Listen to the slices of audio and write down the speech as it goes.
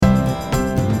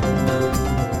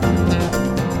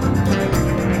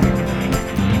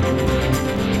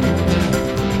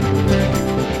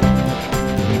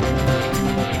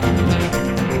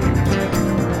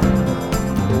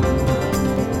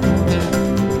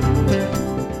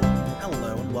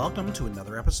welcome to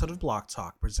another episode of Block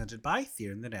Talk, presented by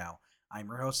Theater in the Now. I'm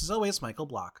your host, as always, Michael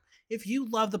Block. If you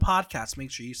love the podcast, make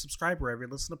sure you subscribe wherever you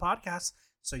listen to podcasts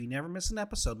so you never miss an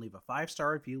episode, and leave a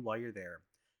 5-star review while you're there.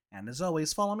 And as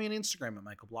always, follow me on Instagram at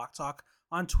Michael Block Talk,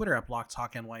 on Twitter at Block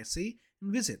Talk NYC,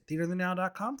 and visit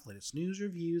theaterthenow.com for the latest news,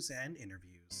 reviews, and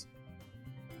interviews.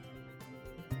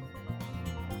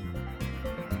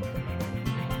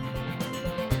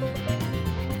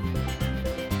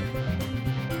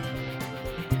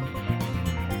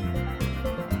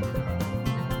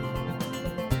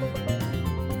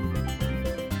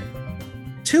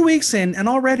 Two weeks in, and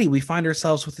already we find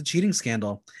ourselves with a cheating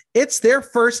scandal. It's their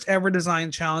first ever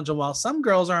design challenge, and while some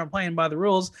girls aren't playing by the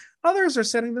rules, others are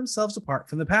setting themselves apart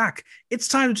from the pack. It's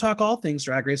time to talk all things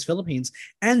Drag Race Philippines,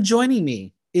 and joining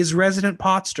me is resident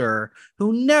pot stirrer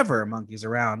who never monkeys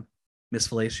around, Miss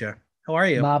Felicia. How are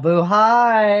you? Mabu,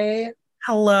 hi.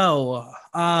 Hello.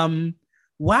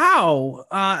 Wow.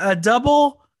 A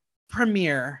double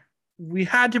premiere. We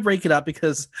had to break it up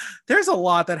because there's a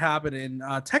lot that happened in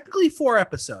technically 4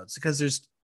 episodes, because there's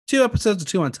 2 episodes of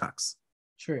 2 Untucks.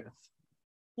 Truth.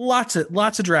 Lots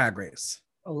of Drag Race.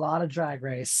 A lot of Drag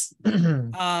Race.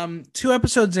 2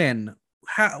 episodes in,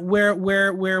 where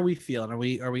are we feeling? Are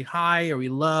we high? Are we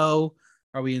low?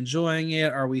 Are we enjoying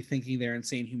it? Are we thinking they're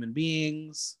insane human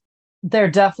beings?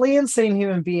 They're definitely insane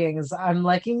human beings. I'm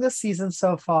liking this season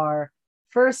so far.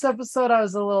 First episode, I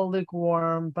was a little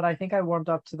lukewarm, but I think I warmed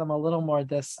up to them a little more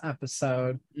this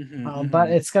episode.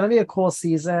 But it's going to be a cool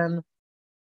season.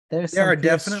 There are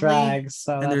definitely drags,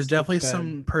 so and there's definitely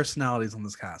some personalities on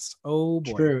this cast. Oh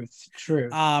boy, truth.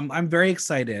 I'm very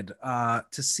excited to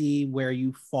see where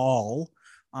you fall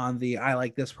on the I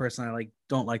like this person, I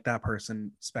don't like that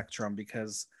person spectrum,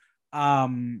 because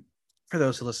for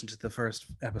those who listened to the first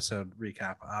episode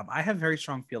recap, I have very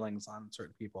strong feelings on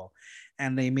certain people,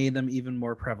 and they made them even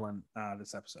more prevalent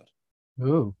this episode.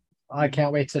 Ooh, I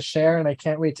can't wait to share, and I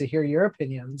can't wait to hear your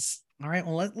opinions. All right,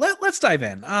 well, let's dive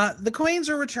in. The Queens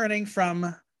are returning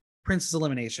from Prince's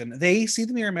elimination. They see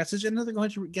the mirror message, and they're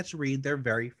going to get to read their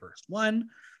very first one.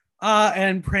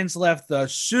 And Prince left the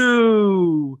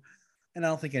shoe, and I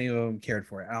don't think any of them cared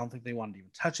for it. I don't think they wanted to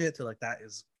even touch it. They're like, that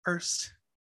is cursed.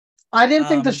 I didn't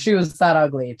think the shoe was that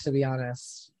ugly, to be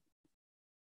honest.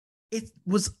 It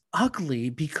was ugly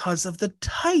because of the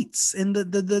tights and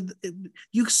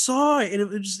you saw it,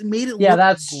 and it just made it look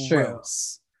that's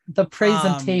gross. True. The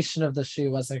presentation of the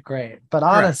shoe wasn't great, but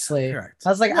honestly, correct. I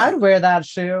was like, I'd wear that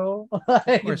shoe.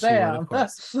 Damn.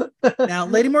 Now,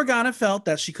 Lady Morgana felt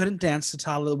that she couldn't dance to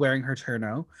Tala wearing her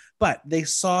turno, but they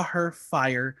saw her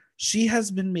fire. She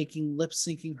has been making lip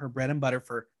syncing her bread and butter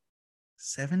for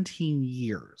 17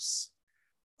 years.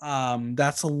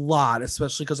 That's a lot,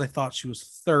 especially because I thought she was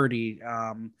 30.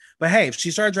 But hey, if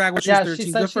she started drag when she was 13,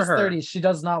 she said good she's for her. 30. She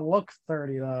does not look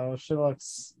 30 though. She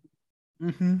looks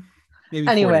Maybe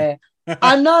anyway.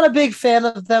 I'm not a big fan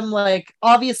of them. Like,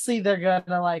 obviously they're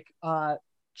gonna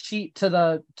cheat to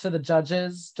the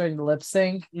judges during the lip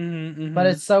sync, but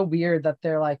it's so weird that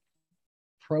they're like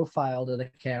profile to the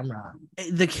camera.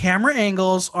 The camera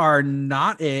angles are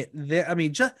not it.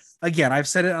 Just again, I've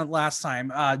said it last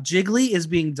time. Jiggly is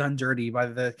being done dirty by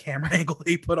the camera angle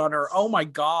they put on her. Oh my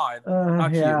god,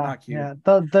 not cute. Yeah,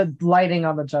 the lighting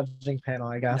on the judging panel,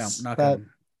 I guess. No, not good.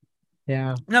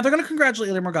 Yeah. Now they're going to congratulate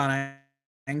Lily Morgana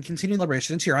and continue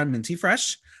celebration and cheer on Minty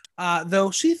Fresh. Though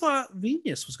she thought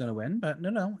Venus was going to win, but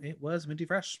no, it was Minty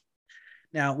Fresh.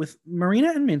 Now, with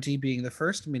Marina and Minty being the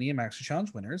first Mini and Maxi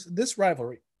Challenge winners, this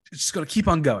rivalry is just going to keep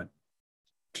on going.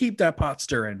 Keep that pot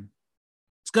stirring.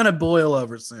 It's going to boil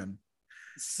over soon.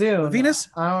 Venus?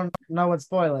 I don't know what's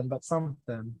boiling, but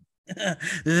something.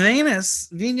 Venus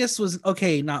was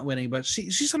okay, not winning, but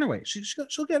she's on her way.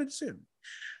 She'll get it soon.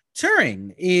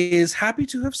 Turing is happy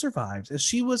to have survived, as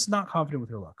she was not confident with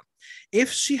her look. If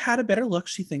she had a better look,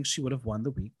 she thinks she would have won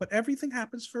the week, but everything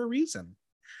happens for a reason.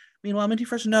 Meanwhile, Minty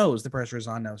Fresh knows the pressure is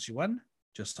on now. She won,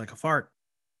 just like a fart.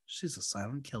 She's a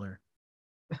silent killer.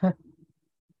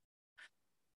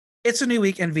 It's a new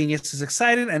week, and Venus is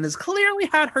excited and has clearly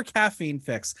had her caffeine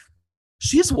fix.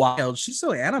 She's wild. She's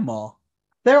so animal.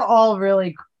 They're all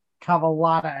really have a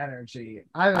lot of energy.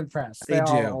 I'm impressed. They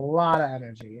do. A lot of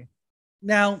energy.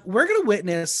 Now, we're going to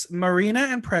witness Marina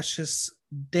and Precious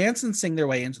dance and sing their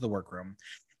way into the workroom.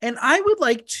 And I would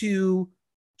like to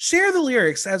share the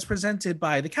lyrics as presented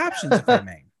by the captions, if I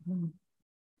may.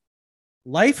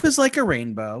 Life is like a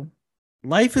rainbow.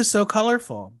 Life is so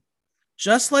colorful.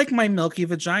 Just like my milky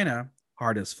vagina,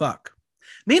 hard as fuck.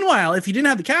 Meanwhile, if you didn't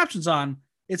have the captions on,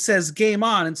 it says game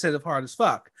on instead of hard as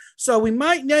fuck. So we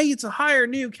might need to hire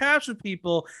new caption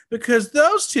people, because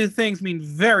those two things mean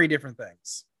very different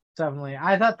things. definitely.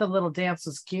 I thought the little dance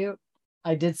was cute.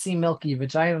 I did see Milky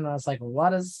Vagina, and I was like,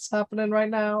 what is happening right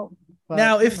now? But,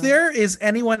 now, if there is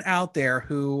anyone out there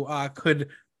who could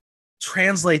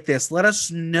translate this, let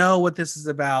us know what this is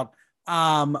about.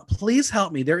 Please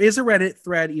help me. There is a Reddit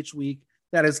thread each week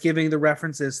that is giving the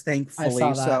references, thankfully.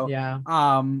 I saw that, so yeah.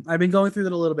 I've been going through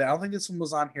that a little bit. I don't think this one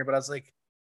was on here, but I was like,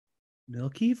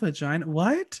 Milky Vagina?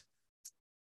 What?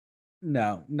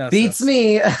 No. Beats sis.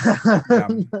 Me. Yeah.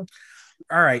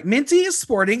 All right. Minty is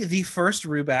sporting the first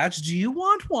Rue badge. Do you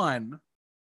want one?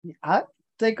 I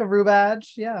take a Rue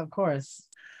badge. Yeah, of course.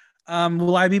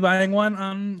 Will I be buying one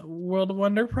on World of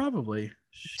Wonder? Probably.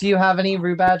 Do you have any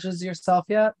Rue badges yourself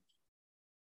yet?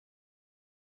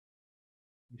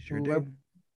 You sure do.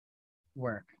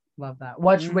 Work. Love that.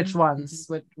 Which ones?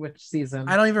 Which season?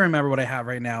 I don't even remember what I have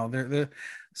right now.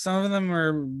 Some of them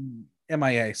are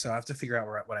MIA, so I have to figure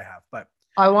out what I have. But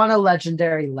I want a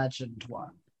legendary legend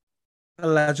one. A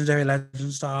legendary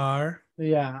legend star.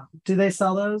 Yeah. Do they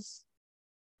sell those?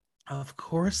 Of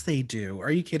course they do.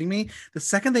 Are you kidding me? The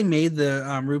second they made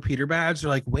the Rue Peter badge, they're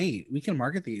like, wait, we can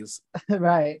market these.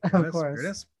 Right. Of course. There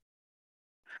it is.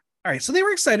 All right, so they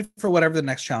were excited for whatever the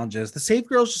next challenge is. The safe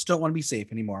girls just don't want to be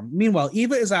safe anymore. Meanwhile,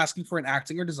 Eva is asking for an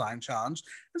acting or design challenge,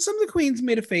 and some of the queens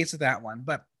made a face at that one.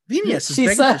 But Venus is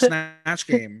begging for Snatch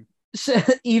Game.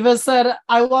 Eva said,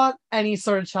 I want any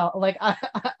sort of challenge. Like,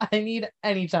 I need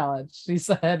any challenge. She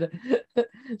said,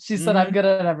 I'm good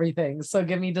at everything. So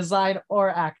give me design or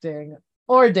acting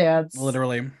or dance.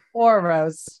 Literally. Or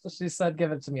roast. She said,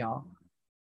 give it to me all.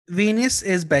 Venus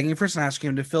is begging for Snatch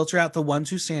Game to filter out the ones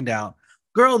who stand out.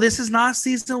 Girl, this is not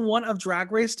season 1 of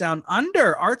Drag Race Down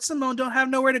Under. Art Simone don't have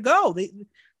nowhere to go.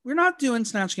 We're not doing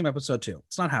Snatch Game episode 2.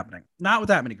 It's not happening. Not with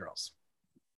that many girls.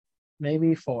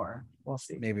 Maybe 4. We'll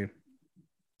see. Maybe.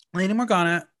 Lady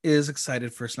Morgana is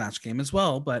excited for Snatch Game as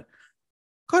well, but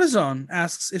Corazon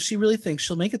asks if she really thinks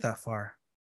she'll make it that far.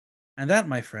 And that,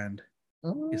 my friend,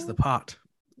 is the pot.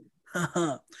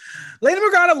 Lady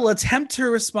Morgana will attempt to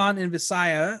respond in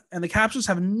Visaya, and the captions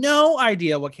have no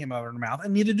idea what came out of her mouth,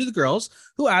 and neither do the girls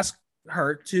who ask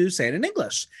her to say it in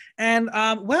English. And,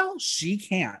 well, she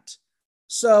can't.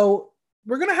 So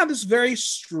we're going to have this very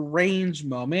strange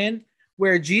moment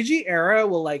where Gigi Era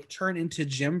will like turn into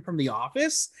Jim from The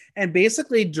Office and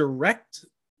basically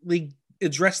directly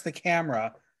address the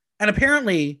camera. And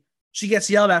apparently she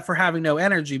gets yelled at for having no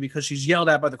energy because she's yelled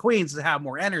at by the queens to have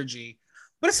more energy.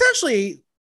 But essentially,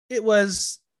 it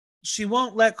was she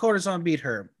won't let Corazon beat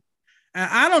her. And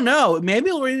I don't know.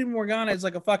 Maybe Lady Morgana is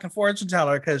like a fucking fortune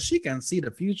teller because she can see the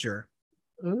future.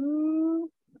 Ooh,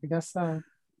 I guess so.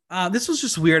 This was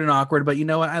just weird and awkward, but you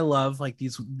know what? I love like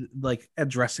these like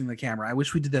addressing the camera. I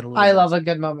wish we did that a little bit. Love a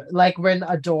good moment. Like when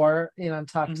Adore,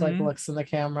 Untucked, like looks in the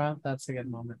camera. That's a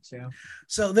good moment too.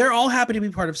 So they're all happy to be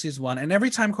part of season 1. And every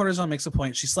time Corazon makes a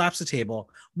point, she slaps the table.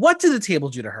 What did the table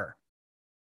do to her?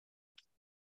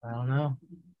 I don't know.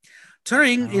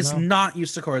 Turing is not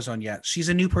used to Corazon yet. She's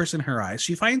a new person in her eyes.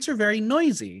 She finds her very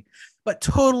noisy, but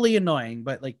totally annoying,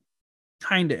 but like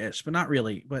kind of ish, but not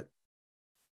really. But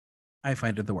I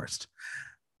find her the worst.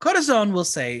 Corazon will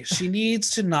say she needs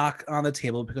to knock on the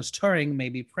table because Turing may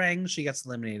be praying she gets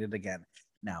eliminated again.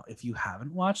 Now, if you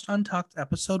haven't watched Untucked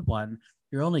episode 1,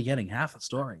 you're only getting half a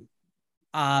story.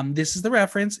 This is the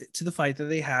reference to the fight that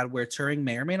they had where Turing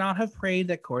may or may not have prayed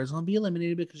that Corazon be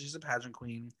eliminated because she's a pageant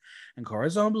queen. And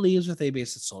Corazon believes if they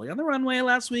based it solely on the runway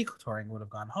last week, Turing would have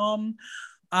gone home.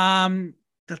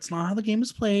 That's not how the game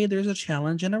is played. There's a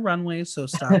challenge and a runway, so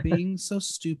stop being so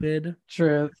stupid.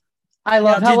 True. I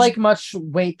love how much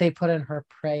weight they put in her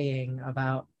praying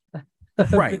about.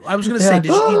 Right. I was gonna say,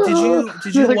 did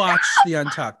you watch the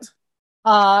Untucked?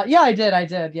 Yeah, I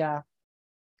did, yeah.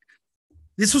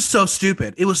 This was so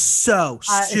stupid. It was so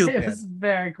stupid. It was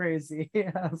very crazy.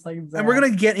 Yeah, I was like, and we're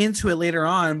gonna get into it later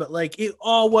on, but like it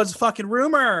all was fucking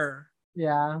rumor.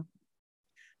 Yeah.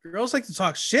 Girls like to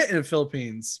talk shit in the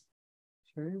Philippines.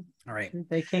 True. All right. True.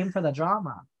 They came for the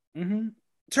drama. Mm-hmm.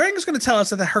 Turing is going to tell us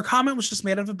that her comment was just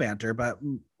made out of banter, but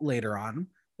later on,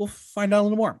 we'll find out a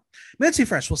little more. Mitzi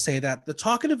Fresh will say that the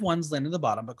talkative ones land at the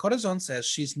bottom, but Corazon says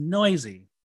she's noisy,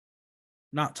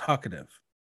 not talkative.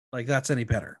 Like that's any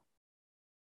better.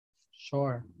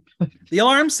 Sure. The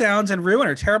alarm sounds and Rue and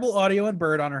her terrible audio and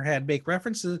bird on her head make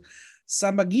reference to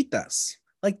sambagitas.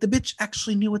 Like the bitch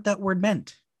actually knew what that word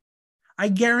meant. I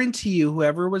guarantee you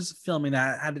whoever was filming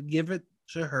that had to give it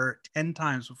to her 10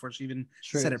 times before she even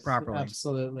said it properly.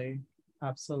 Absolutely.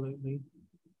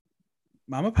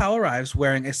 Mama Powell arrives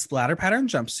wearing a splatter pattern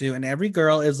jumpsuit, and every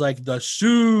girl is like the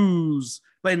shoes,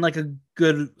 but in like a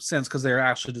good sense because they're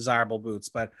actually desirable boots.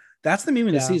 But that's the meme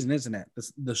of the season, isn't it?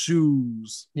 The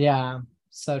shoes. Yeah.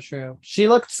 So true. She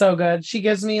looked so good. She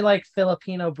gives me like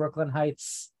Filipino Brooklyn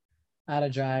Heights at a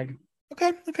drag.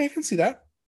 Okay, I can see that.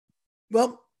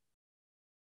 Well,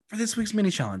 for this week's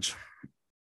mini challenge,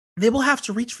 they will have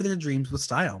to reach for their dreams with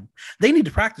style. They need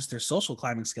to practice their social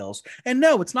climbing skills. And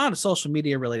no, it's not a social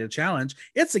media related challenge.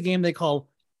 It's a game they call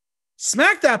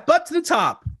Smack That Butt to the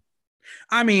Top.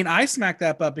 I mean, I smack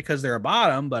that butt because they're a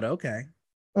bottom, but okay.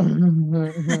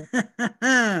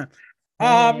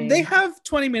 They have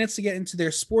 20 minutes to get into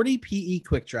their sporty PE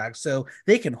quick drag, so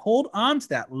they can hold on to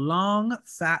that long,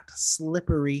 fat,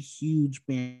 slippery, huge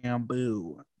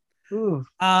bamboo. Ooh.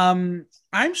 I'm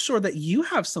sure that you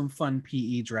have some fun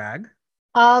PE drag.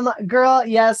 Girl,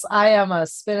 yes, I am a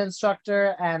spin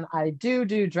instructor and I do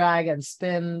drag and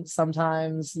spin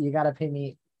sometimes. You gotta pay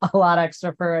me a lot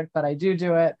extra for it, but I do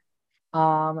it.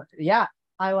 Yeah,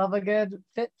 I love a good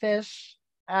fit fish.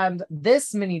 And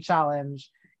this mini challenge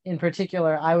in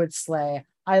particular, I would slay.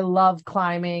 I love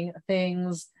climbing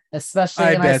things, especially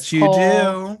I bet you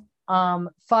do.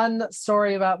 Fun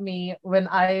story about me. When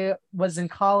I was in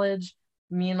college,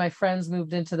 me and my friends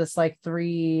moved into this like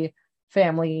 3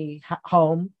 family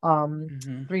home,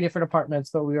 3 different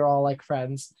apartments, but we were all like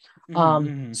friends.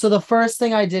 So the first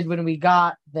thing I did when we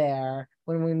got there,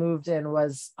 when we moved in,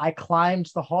 was I climbed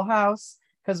the whole house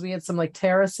because we had some like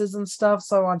terraces and stuff.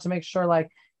 So I wanted to make sure like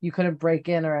you couldn't break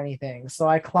in or anything. So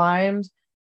I climbed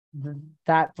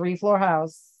that 3-floor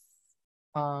house.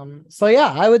 So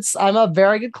yeah, I'm a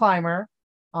very good climber.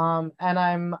 And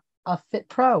I'm a fit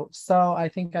pro. So I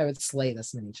think I would slay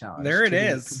this mini challenge. There it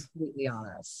is. Completely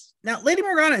honest. Now, Lady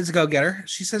Morgana is a go-getter.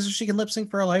 She says if she can lip sync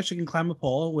for her life, she can climb a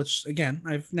pole, which again,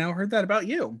 I've now heard that about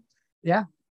you. Yeah.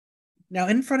 Now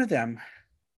in front of them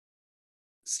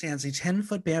stands a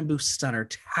 10-foot bamboo stunner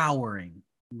towering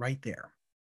right there.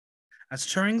 As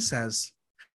Turing says,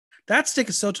 that stick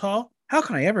is so tall, how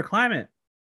can I ever climb it?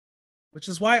 Which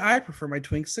is why I prefer my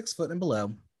twink 6 foot and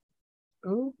below.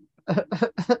 Ooh.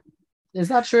 Is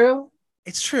that true?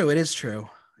 It's true. It is true.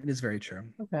 It is very true.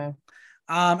 Okay.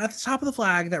 At the top of the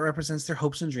flag that represents their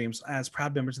hopes and dreams as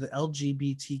proud members of the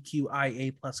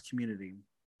LGBTQIA+ community.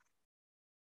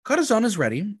 Corazon is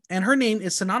ready, and her name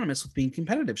is synonymous with being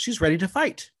competitive. She's ready to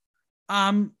fight.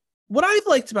 What I've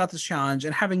liked about this challenge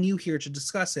and having you here to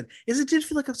discuss it is it did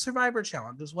feel like a Survivor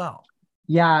challenge as well.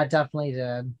 Yeah, it definitely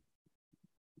did.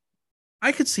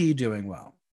 I could see you doing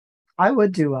well. I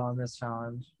would do well in this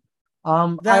challenge.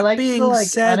 That I like being the like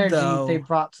said, energy though, they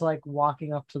brought to like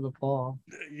walking up to the pole.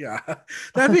 Yeah.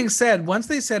 That being said, once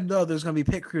they said no, there's going to be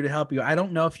pit crew to help you. I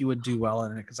don't know if you would do well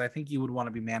in it because I think you would want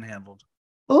to be manhandled.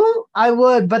 Oh, I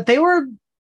would, but they were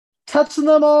touching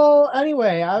them all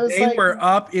anyway. They were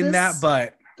up in that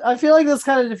butt. I feel like this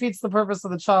kind of defeats the purpose of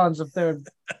the challenge if they're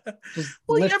just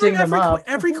lifting them up.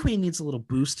 Every queen needs a little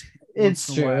boost.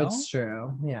 It's true. It's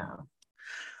true. Yeah.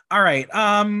 All right.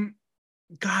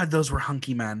 God, those were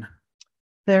hunky men.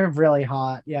 They're really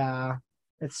hot. Yeah,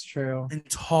 it's true. And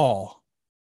tall.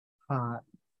 Hot.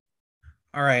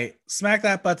 All right. Smack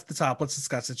that butt to the top. Let's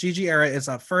discuss it. Gigi Era is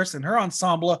up first, and her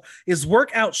ensemble is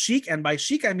workout chic. And by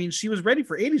chic, I mean she was ready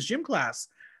for 80s gym class.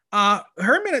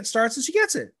 Her minute starts and she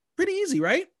gets it. Pretty easy,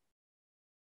 right?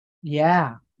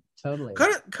 Yeah, totally.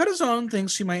 Corazon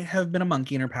thinks she might have been a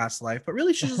monkey in her past life, but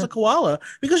really she's just a koala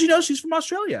because she's from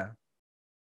Australia.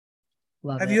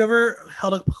 Have you ever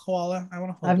held a koala?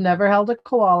 I've never held a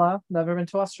koala. Never been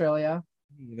to Australia.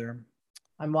 Either.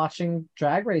 I'm watching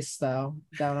Drag Race though,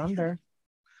 down under.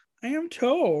 I am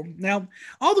too. Now,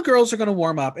 all the girls are going to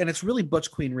warm up, and it's really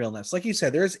Butch Queen realness. Like you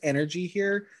said, there's energy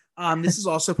here. This is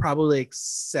also probably like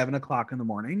 7:00 in the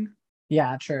morning.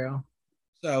 Yeah, true.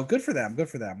 So good for them. Good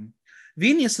for them.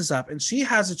 Venus is up, and she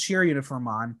has a cheer uniform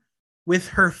on with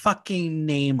her fucking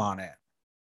name on it.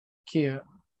 Cute.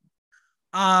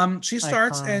 She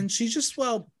starts and she just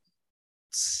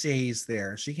stays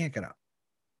there. She can't get up.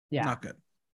 Yeah. Not good.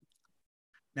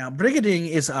 Now Brigading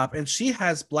is up and she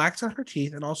has blacks on her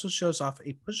teeth and also shows off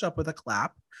a push-up with a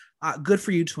clap. Good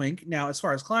for you, Twink. Now, as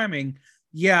far as climbing,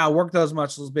 yeah, work those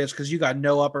muscles, bitch, because you got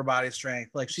no upper body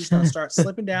strength. Like she's gonna start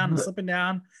slipping down and slipping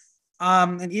down.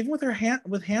 And even with her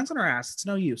hands on her ass, it's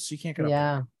no use. She can't get up.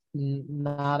 Yeah,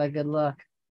 not a good look.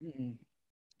 Mm-mm.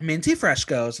 Minty Fresh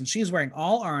goes, and she's wearing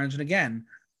all orange. And again,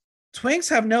 Twinks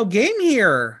have no game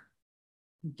here.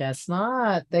 Guess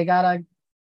not. They gotta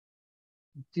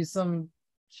do some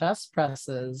chest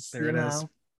presses. There it is.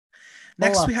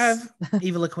 Next, we have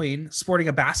Eva La Queen sporting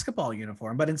a basketball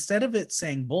uniform, but instead of it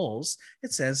saying Bulls,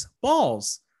 it says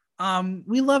Balls.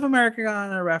 We love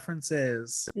Americana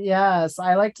references. Yes,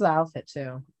 I liked the outfit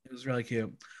too. It was really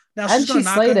cute. Now and she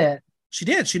slayed it. She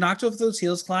did. She knocked off those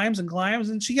heels, climbs,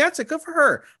 and she gets it. Good for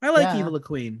her. I like Eva La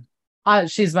Queen.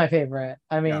 She's my favorite.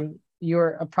 I mean,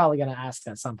 you're probably gonna ask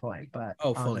at some point, but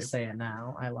Oh, I'll fully. just say it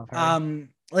now. I love her.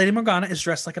 Lady Morgana is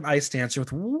dressed like an ice dancer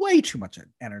with way too much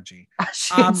energy.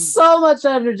 She's so much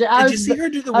energy. Did you see her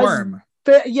do the worm?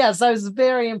 Yes, I was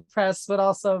very impressed, but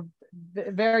also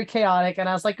very chaotic. And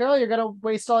I was like, "Girl, you're gonna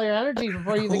waste all your energy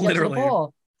before you even get to the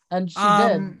pole." And she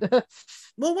did.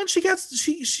 Well, when she gets,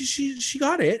 she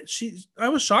got it. I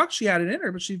was shocked she had it in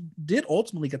her, but she did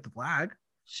ultimately get the flag.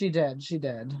 She did. She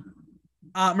did.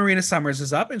 Marina Summers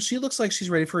is up, and she looks like she's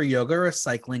ready for a yoga or a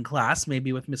cycling class,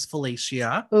 maybe with Miss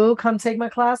Felicia. Ooh, come take my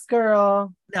class,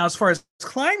 girl. Now, as far as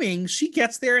climbing, she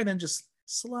gets there and then just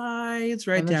slides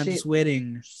right down, just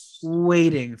waiting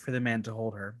for the man to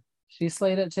hold her. She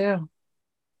slayed it too.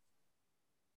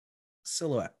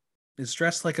 Silhouette is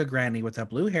dressed like a granny with that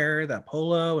blue hair, that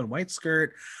polo, and white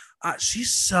skirt.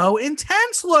 She's so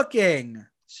intense looking.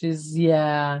 She's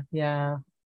yeah.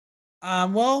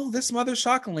 Well, this mother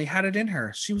shockingly had it in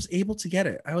her. She was able to get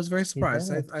it. I was very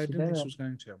surprised. I didn't think she was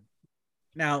going to.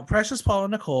 Now, Precious Paula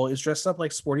Nicole is dressed up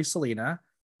like Sporty Selena.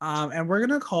 And we're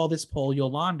gonna call this pole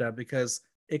Yolanda because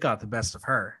it got the best of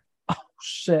her. Oh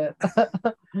shit.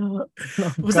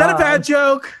 Was that a bad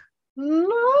joke?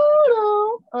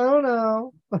 No, I don't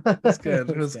know. It's good.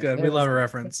 It was good. We love a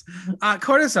reference.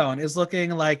 Cortisone is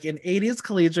looking like an 80s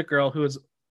collegiate girl who is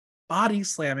body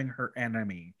slamming her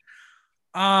enemy.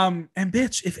 And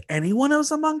bitch, if anyone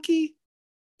was a monkey,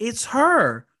 it's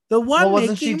her. The one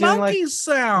making monkey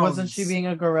sounds. Wasn't she being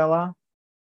a gorilla?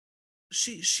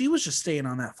 She was just staying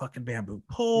on that fucking bamboo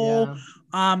pole.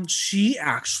 Yeah. She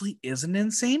actually is an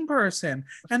insane person.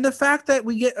 And the fact that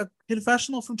we get a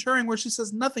confessional from Turing where she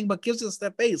says nothing but gives us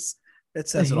that face, it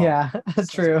says it all. Yeah,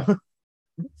 true.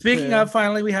 Speaking of,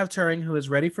 finally, we have Turing who is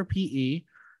ready for PE.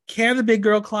 Can the big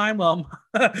girl climb? Well,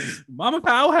 Mama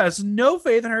Pow has no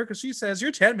faith in her because she says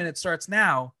your 10 minutes starts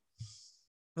now.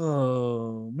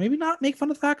 Oh, maybe not make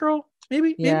fun of the fat girl.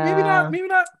 Maybe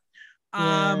not.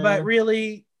 Yeah. But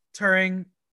really, Turing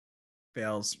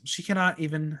fails. She cannot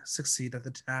even succeed at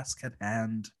the task at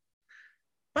hand.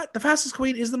 But the fastest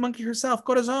queen is the monkey herself,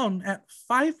 Corazon, at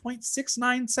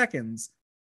 5.69 seconds.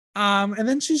 And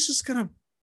then she's just gonna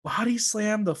body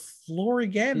slam the floor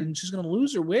again, and she's gonna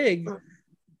lose her wig.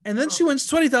 And then she wins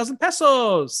 20,000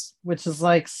 pesos, which is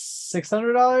like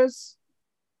 $600.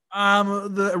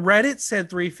 The Reddit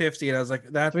said 350, and I was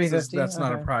like, that's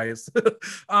not a prize.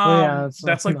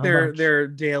 That's like their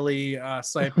daily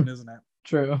stipend, isn't it?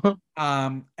 True.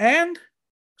 And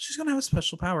she's gonna have a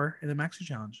special power in the Maxi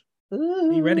Challenge.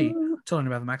 Ooh. Are you ready to learn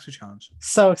about the Maxi Challenge?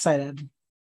 So excited.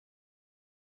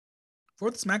 For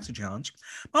this Maxi Challenge,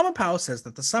 Mama Pow says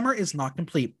that the summer is not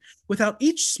complete without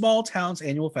each small town's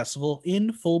annual festival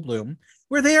in full bloom,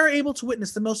 where they are able to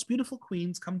witness the most beautiful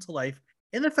queens come to life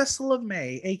in the Festival of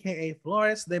May, aka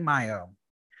Flores de Mayo.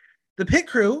 The pit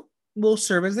crew will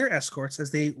serve as their escorts as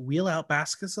they wheel out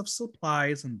baskets of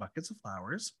supplies and buckets of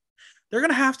flowers. They're going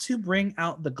to have to bring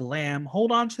out the glam,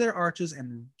 hold on to their arches,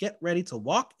 and get ready to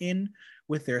walk in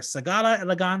with their Sagada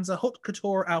Eleganza Haute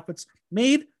Couture outfits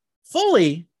made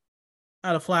fully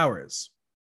out of flowers.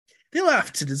 They'll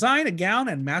have to design a gown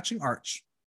and matching arch.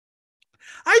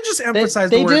 I just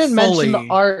emphasized the word fully. They didn't mention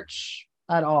the arch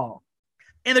at all.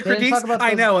 In the critiques,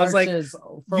 I know. I was like,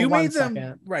 you made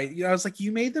them right. I was like,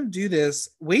 you made them do this,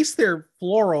 waste their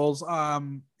florals,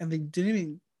 and they didn't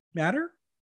even matter.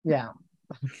 Yeah,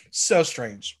 so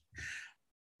strange.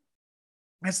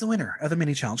 As the winner of the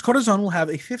mini challenge, Corazon will have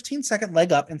a 15-second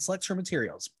leg up and selects her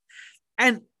materials.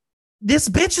 And this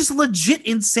bitch is legit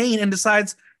insane and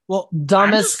decides, well,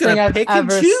 dumbest thing I've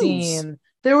ever seen.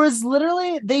 There was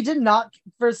literally, they did not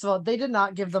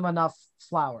give them enough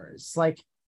flowers. Like,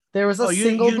 there was a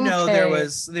single bouquet.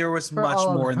 There was much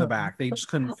more in the back. They just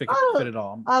couldn't fit it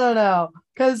all. I don't know,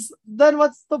 because then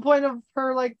what's the point of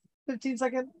her like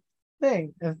 15-second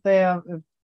thing if they have?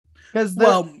 Because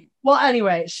well,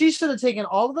 anyway, she should have taken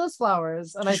all of those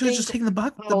flowers, and I should have just taken the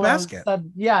basket.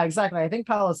 Yeah, exactly. I think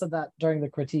Paola said that during the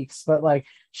critiques, but like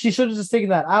she should have just taken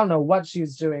that. I don't know what she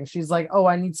was doing. She's like, oh,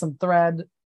 I need some thread.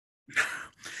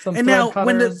 And now,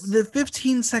 when the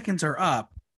 15 seconds are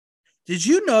up, did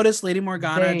you notice Lady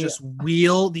Morgana just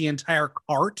wheel the entire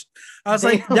cart? I was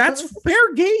like, that's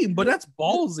fair game, but that's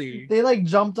ballsy. They like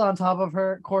jumped on top of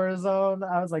her Corazon.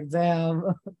 I was like,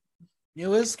 damn. It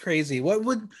was crazy. What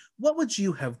would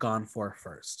you have gone for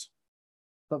first?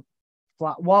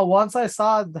 Well, once I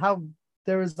saw how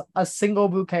there was a single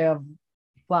bouquet of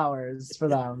flowers for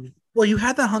them. Well, you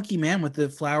had the hunky man with the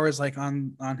flowers like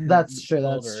on his That's true.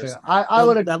 shoulders. That's true. I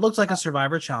would have. That looks like a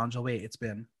Survivor challenge. Oh wait, it's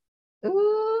been.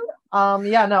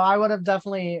 Yeah, no, I would have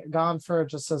definitely gone for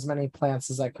just as many plants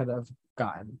as I could have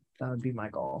gotten. That would be my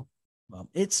goal. Well,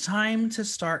 it's time to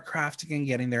start crafting and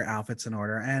getting their outfits in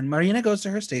order. And Marina goes to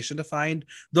her station to find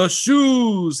the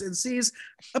shoes and sees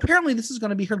apparently this is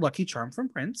going to be her lucky charm from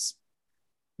Prince.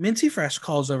 Minty Fresh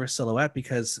calls over Silhouette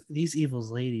because these evil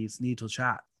ladies need to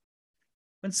chat.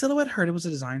 When Silhouette heard it was a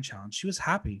design challenge, she was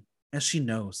happy, as she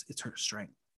knows it's her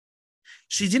strength.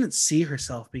 She didn't see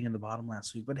herself being in the bottom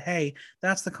last week, but hey,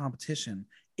 that's the competition.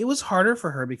 It was harder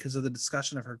for her because of the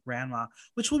discussion of her grandma,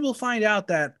 which we will find out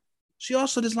that she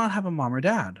also does not have a mom or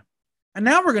dad. And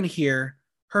now we're going to hear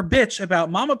her bitch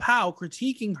about Mama Pow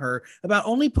critiquing her about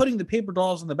only putting the paper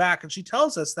dolls in the back. And she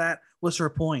tells us that was her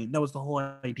point. That was the whole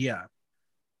idea.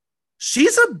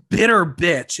 She's a bitter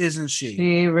bitch, isn't she?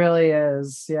 She really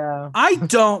is, yeah. I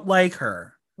don't like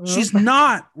her. She's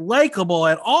not likable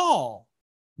at all.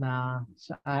 Nah,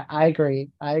 I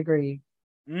agree. I agree.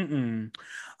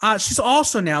 She's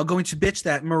also now going to bitch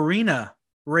that Marina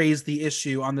raised the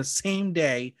issue on the same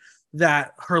day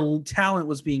that her talent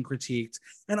was being critiqued.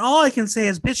 And all I can say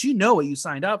is, bitch, you know what you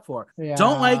signed up for. Yeah,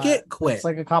 don't like it, quit. It's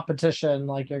like a competition.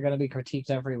 Like, you're going to be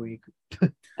critiqued every week.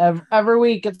 every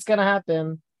week it's going to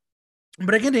happen.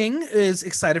 Brigandine is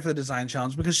excited for the design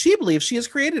challenge because she believes she is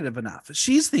creative enough.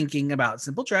 She's thinking about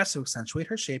simple dress to accentuate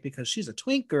her shape because she's a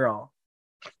twink girl.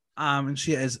 And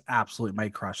she is absolutely my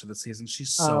crush of the season.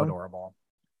 She's so adorable.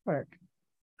 Work.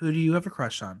 Who do you have a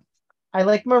crush on? I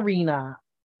like Marina.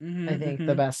 I think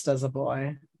the best as a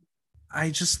boy.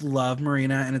 I just love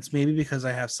Marina, and it's maybe because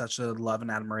I have such a love and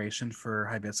admiration for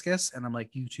Hibiscus, and I'm like,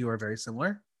 you two are very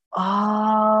similar.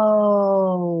 Oh.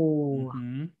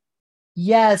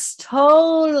 Yes,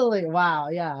 totally. Wow.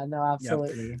 Yeah, no,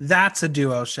 absolutely. Yep. That's a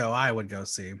duo show I would go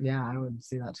see. Yeah, I would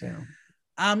see that too.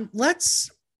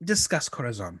 Let's discuss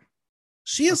Corazon.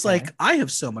 She is like, I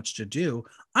have so much to do.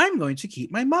 I'm going to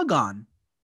keep my mug on.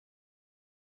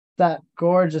 That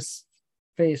gorgeous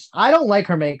face. I don't like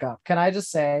her makeup. Can I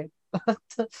just say?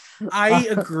 I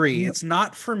agree. It's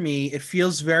not for me. It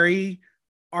feels very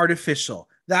artificial.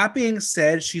 That being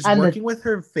said, she's working with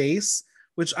her face,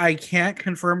 which I can't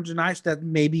confirm or deny that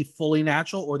may be fully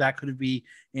natural or that could be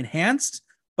enhanced.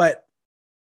 But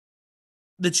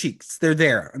the cheeks, they're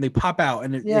there and they pop out,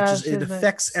 and it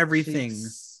affects everything.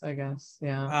 Cheeks, I guess.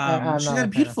 Yeah. She's got a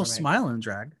beautiful smile in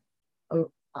drag.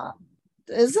 Oh,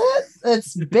 is it?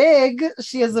 It's big.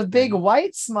 She has a big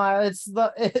white smile. It's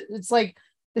like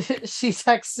she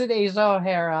texted Asia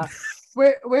O'Hara,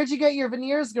 where'd you get your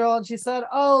veneers, girl? And she said,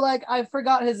 oh, like, I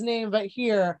forgot his name, but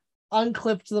here,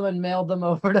 unclipped them and mailed them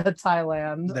over to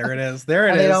Thailand. There it is.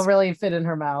 They don't really fit in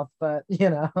her mouth, but you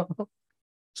know.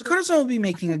 So Corazon will be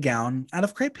making a gown out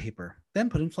of crepe paper, then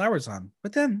putting flowers on.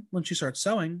 But then, when she starts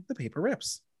sewing, the paper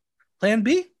rips. Plan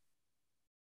B?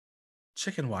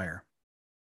 Chicken wire.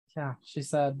 Yeah, she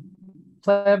said,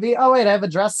 Plan B. Oh, wait, I have a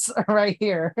dress right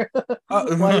here.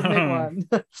 One big one.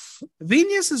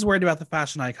 Venus is worried about the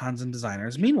fashion icons and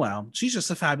designers. Meanwhile, she's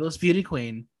just a fabulous beauty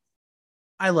queen.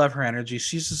 I love her energy.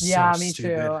 She's just so me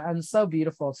stupid. Too. And so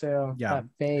beautiful, too. Yeah. That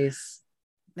face.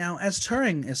 Now, as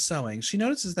Turing is sewing, she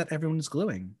notices that everyone is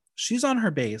gluing. She's on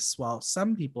her base while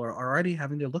some people are already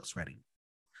having their looks ready.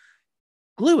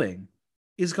 Gluing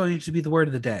is going to be the word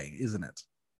of the day, isn't it?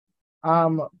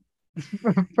 For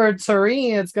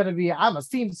Turing, it's going to be, I'm a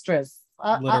seamstress.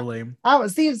 Literally. I'm a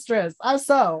seamstress.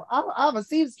 I'm a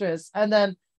seamstress. And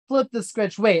then flip the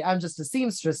switch. Wait, I'm just a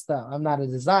seamstress, though. I'm not a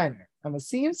designer. I'm a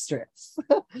seamstress.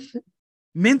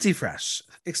 Minty Fresh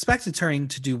expected Turing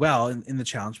to do well in the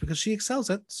challenge because she excels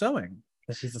at sewing.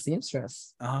 Because she's a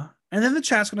seamstress. And then the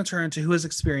chat's going to turn to who has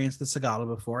experienced the Sagala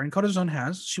before, and Corazon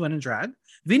has. She went in drag.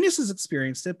 Venus has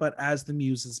experienced it, but as the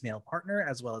Muse's male partner,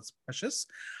 as well as Precious.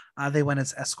 They went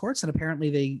as escorts, and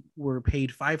apparently they were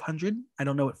paid $500. I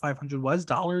don't know what 500 was,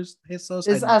 dollars, pesos.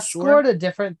 Is escort a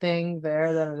different thing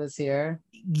there than it is here?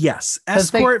 Yes,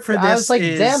 escort for this. I was like,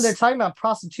 damn, they're talking about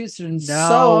prostitution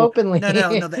so openly.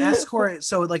 No. The escort.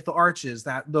 So like the arches,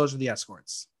 those are the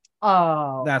escorts.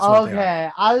 Oh, that's okay.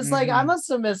 I was like, I must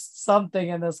have missed something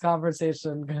in this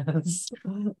conversation because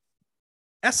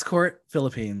escort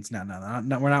Philippines. No.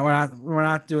 We're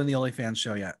not doing the OnlyFans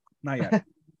show yet. Not yet.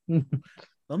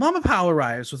 Well, Mama Pow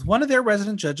arrives with one of their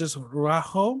resident judges,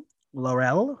 Rajo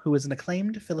Laurel, who is an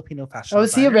acclaimed Filipino fashion designer.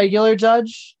 Is he a regular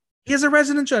judge? He is a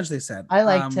resident judge, they said. I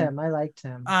liked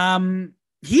him.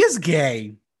 He is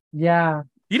gay. Yeah.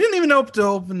 He didn't even know to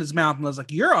open his mouth and was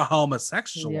like, you're a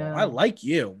homosexual. Yeah. I like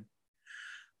you.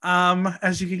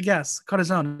 As you can guess,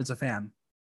 Corazon is a fan.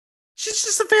 She's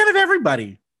just a fan of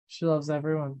everybody. She loves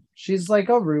everyone. She's like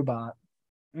a robot.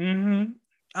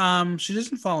 She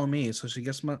doesn't follow me, so she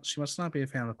must not be a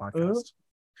fan of the podcast.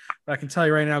 But I can tell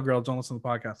you right now, girl, don't listen to the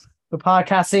podcast. The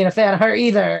podcast ain't a fan of her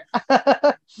either.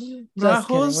 Just kidding.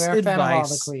 Rajo's We're a fan of all the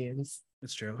advice. queens.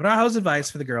 It's true. Rajo's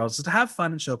advice for the girls is to have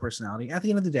fun and show personality. At the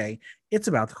end of the day, it's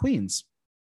about the queens.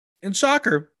 And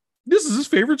shocker, this is his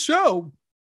favorite show.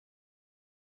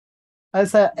 I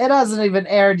said, it hasn't even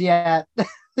aired yet.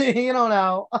 You don't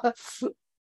know.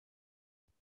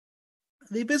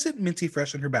 They visit Minty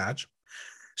Fresh in her badge.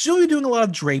 She'll be doing a lot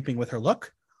of draping with her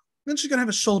look. Then she's going to have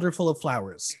a shoulder full of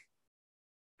flowers.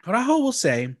 Rajo will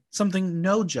say something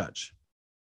no judge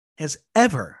has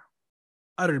ever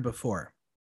uttered before.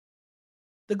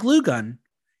 The glue gun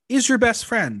is your best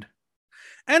friend.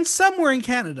 And somewhere in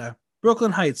Canada,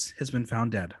 Brooklyn Heights has been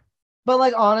found dead. But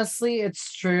like honestly,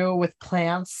 it's true with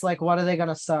plants. Like, what are they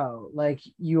gonna sew? Like,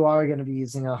 you are gonna be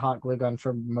using a hot glue gun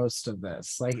for most of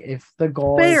this. Like, if the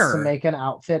goal is to make an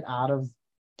outfit out of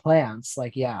plants,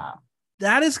 like, yeah.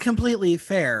 That is completely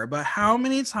fair, but how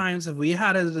many times have we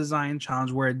had a design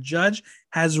challenge where a judge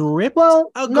has ripped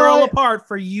a girl apart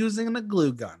for using the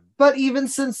glue gun? But even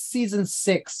since season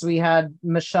 6, we had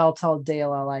Michelle tell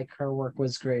Dela like her work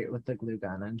was great with the glue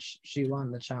gun, and she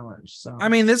won the challenge. So I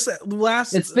mean, this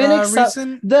last it's been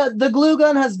recent... the glue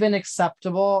gun has been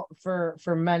acceptable for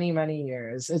many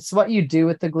years. It's what you do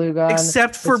with the glue gun,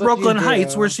 except for Brooklyn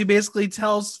Heights, where she basically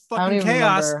tells fucking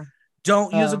Chaos,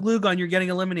 "Don't use a glue gun, you're getting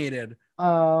eliminated."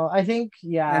 I think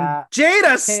yeah. And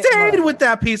Jada stayed with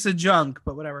that piece of junk,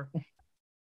 but whatever.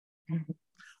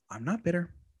 I'm not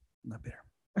bitter.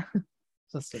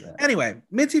 Anyway,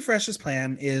 Minty Fresh's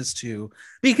plan is to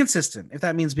be consistent. If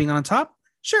that means being on top,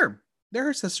 sure, they're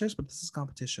her sisters, but this is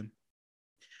competition.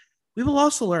 We will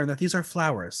also learn that these are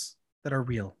flowers that are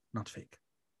real, not fake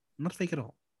at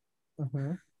all.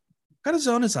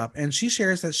 Corazon is up, and she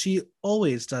shares that she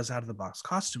always does out of the box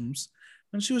costumes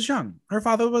when she was young. Her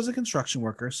father was a construction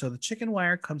worker, so the chicken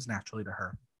wire comes naturally to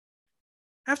her.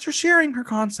 After sharing her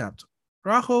concept,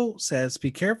 Rajo says,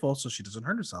 be careful so she doesn't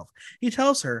hurt herself. He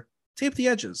tells her, tape the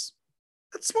edges.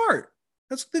 That's smart.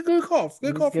 That's a good call.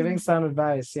 Good call. Giving some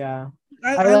advice, yeah.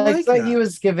 I like that. He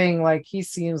was giving, like, he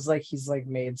seems like he's like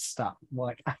made stuff.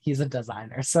 Like, he's a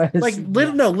designer, so like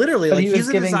literally, but like he was he's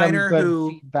a giving designer them good who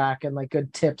feedback and like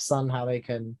good tips on how they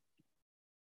can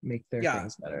make their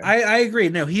things better. I agree.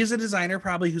 No, he's a designer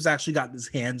probably who's actually gotten his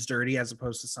hands dirty as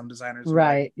opposed to some designers.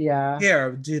 Right. Yeah.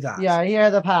 Here, do that. Yeah, here are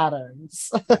the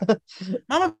patterns.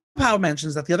 Mama Pao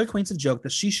mentions that the other queens have joked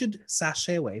that she should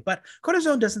sashay away, but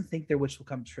Corazon doesn't think their wish will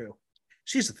come true.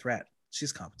 She's a threat.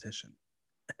 She's competition.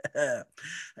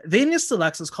 Venus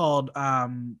Deluxe is called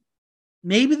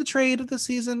maybe the trade of the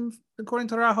season, according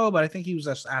to Rajo, but I think he was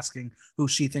just asking who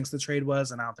she thinks the trade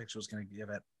was, and I don't think she was going to give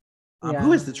it.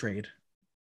 Who is the trade?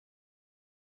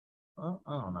 I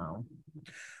don't know.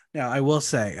 Now, I will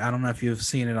say, I don't know if you've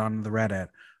seen it on the Reddit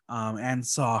and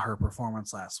saw her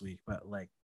performance last week, but like,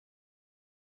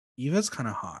 Eva's kind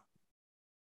of hot.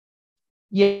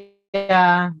 Yeah,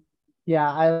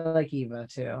 I like Eva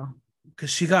too. Because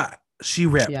she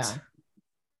ripped. Yeah.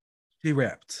 She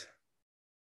ripped.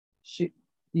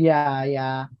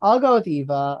 Yeah. I'll go with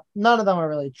Eva. None of them are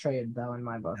really trade though in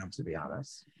my book, to be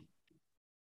honest.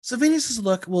 So Venus's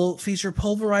look will feature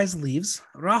pulverized leaves.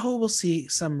 Rajo will see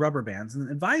some rubber bands and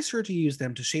advise her to use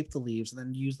them to shape the leaves and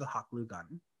then use the hot glue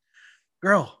gun.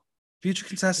 Girl, future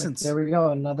contestants. There we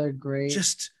go. Another great.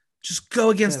 Just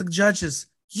go against the judges.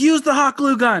 Use the hot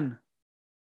glue gun.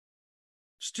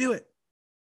 Just do it.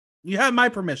 You have my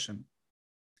permission.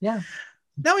 Yeah.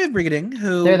 Now we have Brigading,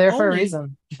 who they're there for a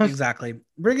reason. Exactly.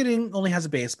 Brigading only has a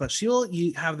base, but she will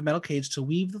have the metal cage to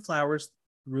weave the flowers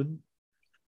through.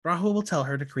 Rajo will tell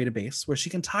her to create a base where she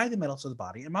can tie the metal to the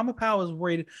body, and Mama Pao is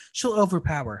worried she'll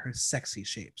overpower her sexy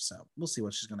shape. So we'll see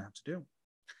what she's going to have to do.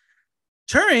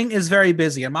 Turing is very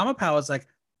busy, and Mama Pao is like,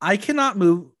 I cannot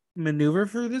maneuver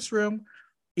through this room,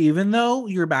 even though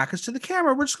your back is to the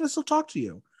camera. We're just going to still talk to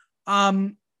you.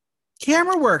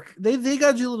 Camera work, they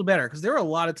got to do a little better, because there were a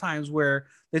lot of times where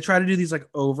they try to do these like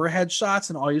overhead shots,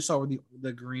 and all you saw were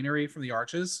the greenery from the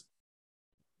arches.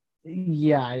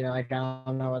 Yeah, like I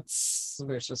don't know what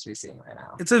we're supposed to be seeing right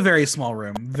now. It's a very small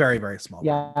room, very, very small.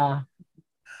 Yeah. Room.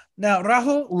 Now,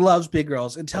 Rajo loves big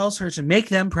girls and tells her to make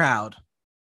them proud.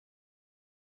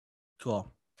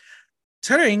 Cool.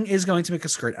 Turing is going to make a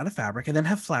skirt out of fabric and then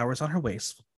have flowers on her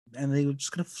waist, and they're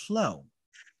just going to flow.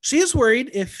 She is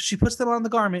worried if she puts them on the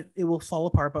garment, it will fall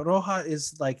apart, but Roja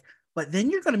is like, but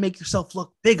then you're going to make yourself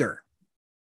look bigger.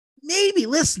 Maybe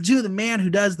listen to the man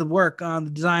who does the work on the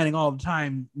designing all the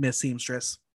time, Miss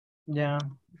Seamstress. Yeah.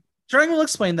 Turing will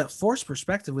explain that forced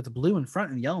perspective with the blue in front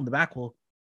and yellow in the back will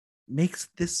makes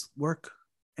this work.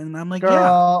 And I'm like,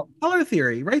 girl, yeah, color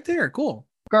theory right there. Cool.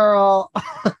 Girl.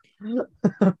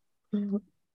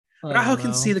 I Raho don't can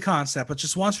know. see the concept, but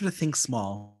just wants her to think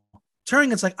small.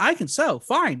 Turing is like, I can sew.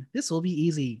 Fine. This will be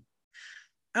easy.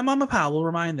 And Mama Pao will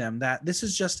remind them that this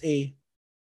is just a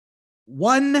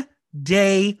 1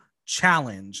 day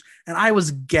challenge. And I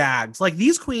was gagged. Like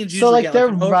these queens usually like get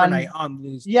they're like an overnight on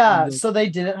these. Yeah, on those- so they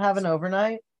didn't have an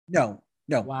overnight? No,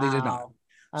 they did not. Wow.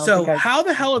 I don't So think how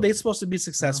the hell are they supposed to be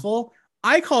successful?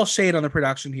 I call shade on the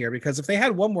production here because if they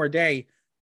had one more day,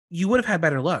 you would have had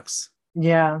better looks.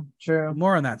 Yeah, true.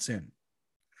 More on that soon.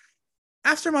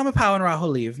 After Mama Pao and Raho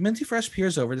leave, Minty Fresh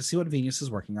peers over to see what Venus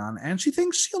is working on, and she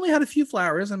thinks she only had a few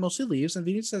flowers and mostly leaves, and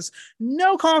Venus has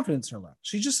no confidence in her look.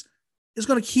 She just is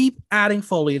going to keep adding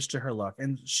foliage to her look,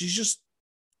 and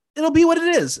it'll be what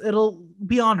it is. It'll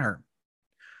be on her.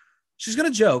 She's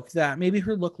going to joke that maybe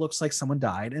her look looks like someone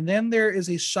died, and then there is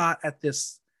a shot at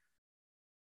this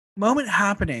moment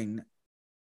happening,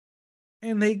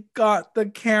 and they got the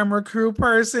camera crew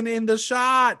person in the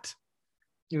shot.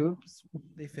 Oops.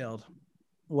 They failed.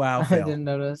 Wow, I fail. didn't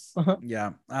notice.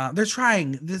 Yeah, they're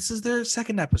trying. This is their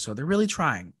second episode. They're really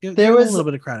trying. There was a little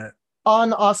bit of credit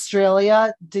on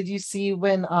Australia. Did you see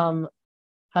when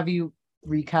have you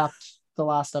recapped the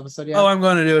last episode yet? Oh, I'm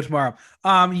going to do it tomorrow.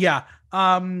 Yeah.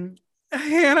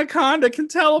 Anaconda can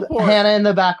teleport. Hannah in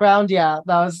the background. Yeah,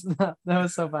 that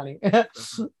was so funny.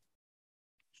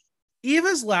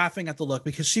 Eva's laughing at the look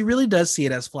because she really does see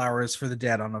it as flowers for the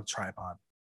dead on a tripod.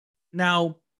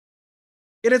 Now,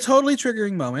 in a totally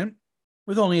triggering moment,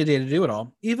 with only a day to do it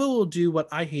all, Eva will do what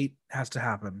I hate has to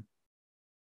happen.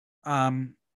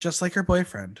 Just like her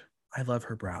boyfriend, I love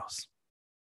her brows.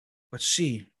 But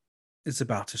she is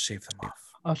about to shave them off.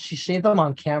 Oh, she shaved them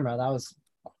on camera. That was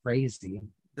crazy.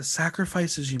 The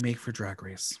sacrifices you make for Drag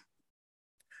Race.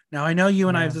 Now, I know you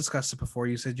and I have discussed it before.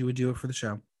 You said you would do it for the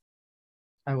show.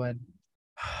 I would.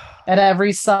 And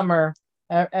every summer,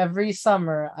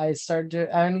 I start doing,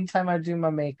 anytime I do my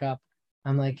makeup,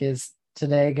 I'm like, is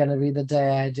today going to be the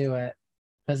day I do it?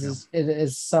 Because it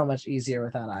is so much easier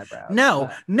without eyebrows.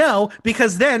 No,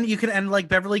 because then you can end like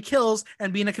Beverly Kills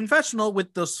and be in a confessional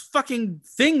with those fucking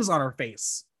things on her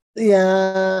face.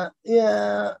 Yeah.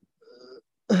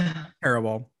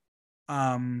 Terrible.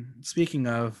 Speaking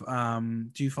of,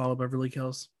 do you follow Beverly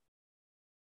Kills?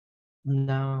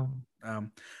 No.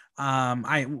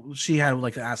 She had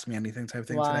like a ask me anything type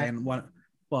thing today, and one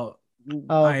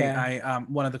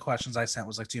of the questions I sent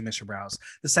was like, do you miss your brows?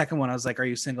 The second one I was like, are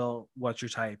you single? What's your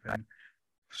type? And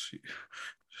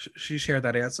she shared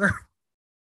that answer.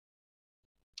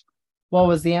 What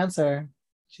was the answer?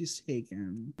 She's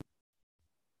taken.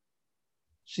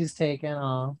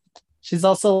 Oh, she's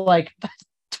also like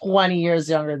 20 years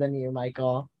younger than you,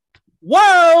 Michael.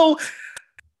 Whoa!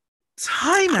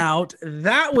 Time out.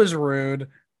 That was rude.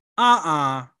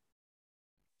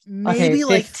 Maybe okay, 15,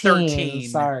 like 13.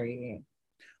 Sorry.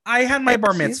 I had my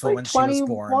bar mitzvah like when 21. she was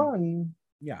born.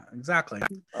 Yeah, exactly.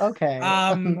 Okay.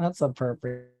 That's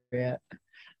appropriate.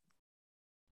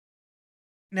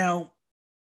 Now,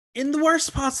 in the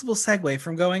worst possible segue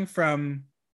from going from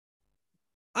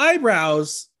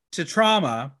eyebrows to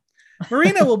trauma,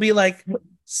 Marina will be like,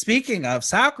 speaking of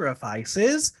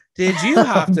sacrifices, did you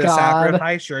have to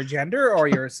sacrifice your gender or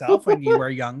yourself when you were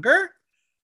younger?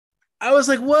 I was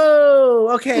like, whoa,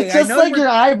 okay. It's just like your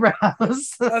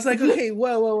eyebrows. I was like, okay,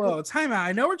 whoa. Time out.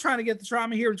 I know we're trying to get the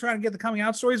trauma here. We're trying to get the coming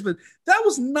out stories, but that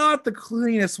was not the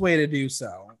cleanest way to do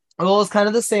so. Well, it's kind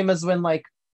of the same as when like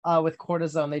with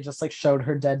cortisone, they just like showed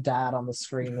her dead dad on the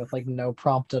screen with like no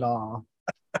prompt at all.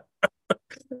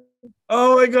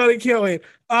 Oh my God, I can't wait.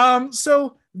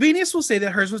 So Venus will say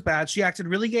that hers was bad. She acted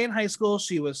really gay in high school.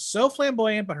 She was so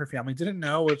flamboyant, but her family didn't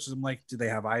know, which is like, do they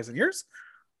have eyes and ears?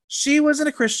 She was in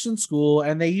a Christian school,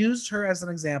 and they used her as an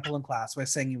example in class by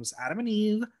saying it was Adam and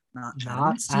Eve, not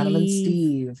Adam and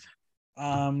Steve.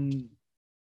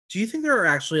 Do you think there are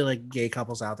actually like gay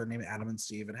couples out there named Adam and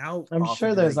Steve? And how? I'm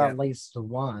sure there's at least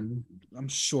one. I'm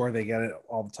sure they get it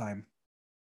all the time.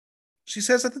 She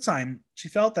says at the time she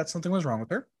felt that something was wrong with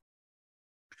her.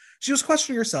 She was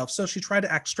questioning herself, so she tried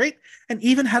to act straight and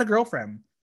even had a girlfriend.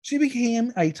 She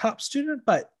became a top student,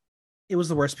 but it was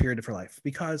the worst period of her life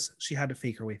because she had to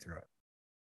fake her way through it.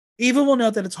 Eva will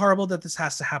note that it's horrible that this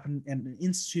has to happen in an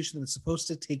institution that's supposed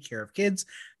to take care of kids.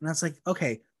 And that's like,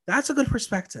 okay, that's a good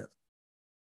perspective.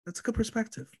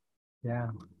 Yeah.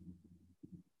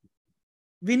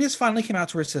 Venus finally came out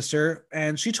to her sister,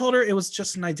 and she told her it was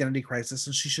just an identity crisis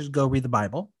and she should go read the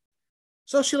Bible.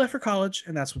 So she left for college,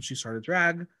 and that's when she started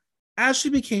drag. As she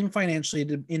became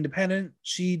financially independent,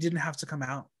 she didn't have to come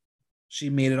out. She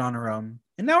made it on her own.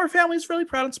 And now her family is really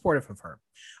proud and supportive of her.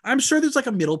 I'm sure there's like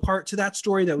a middle part to that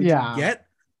story that we didn't get.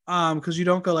 Because you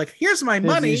don't go like, here's my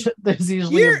money. There's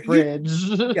usually a bridge.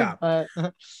 Yeah.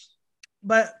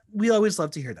 But we always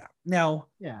love to hear that. Now,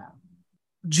 Yeah.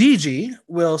 Gigi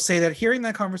will say that hearing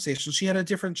that conversation, she had a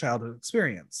different childhood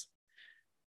experience.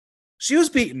 She was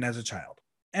beaten as a child,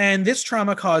 and this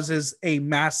trauma causes a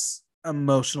mass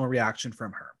emotional reaction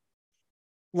from her.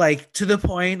 Like to the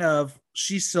point of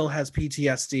she still has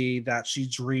PTSD that she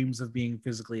dreams of being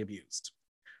physically abused.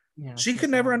 Yeah. She so could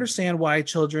never sad. understand why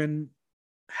children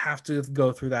have to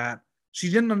go through that. She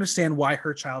didn't understand why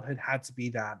her childhood had to be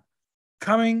that.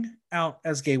 Coming out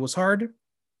as gay was hard.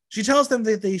 She tells them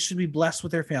that they should be blessed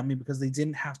with their family because they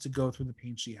didn't have to go through the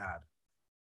pain she had.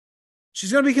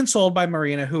 She's going to be consoled by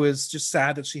Marina, who is just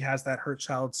sad that she has that hurt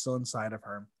child still inside of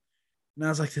her. And I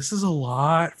was like, this is a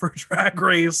lot for Drag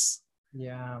Race.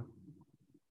 Yeah.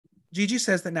 Gigi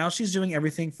says that now she's doing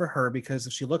everything for her because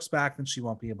if she looks back, then she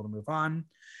won't be able to move on.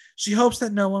 She hopes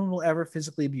that no one will ever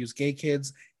physically abuse gay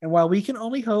kids. And while we can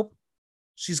only hope,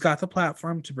 she's got the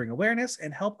platform to bring awareness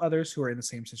and help others who are in the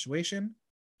same situation.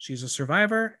 She's a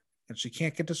survivor and she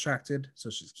can't get distracted, so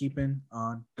she's keeping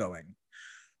on going.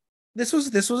 This was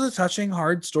a touching,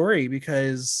 hard story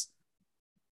because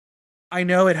I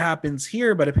know it happens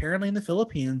here, but apparently in the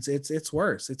Philippines, it's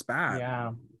worse. It's bad.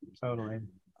 Yeah, totally.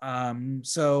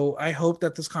 So I hope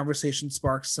that this conversation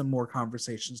sparks some more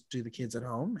conversations to the kids at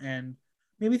home, and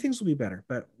maybe things will be better.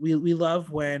 But we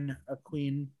love when a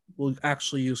queen will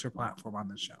actually use her platform on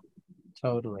this show.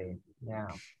 Totally. Yeah.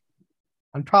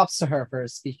 And props to her for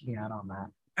speaking out on that.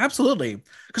 Absolutely,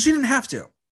 because she didn't have to.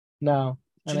 No,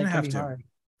 she didn't have to. Hard.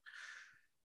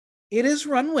 It is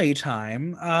runway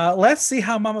time. Let's see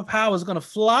how Mama Pao is going to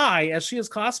fly as she is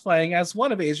cosplaying as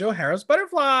one of Asia O'Hara's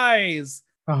butterflies.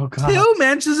 Oh God! 2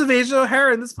 mentions of Asia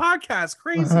O'Hara in this podcast.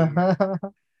 Crazy.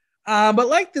 But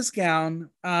like this gown,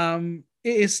 it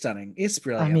is stunning. It's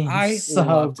brilliant. I mean,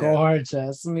 so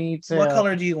gorgeous. Me too. What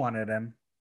color do you want it in?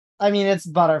 I mean, it's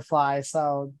butterfly,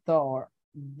 so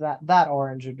that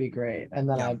orange would be great. And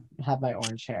then I have my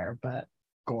orange hair, but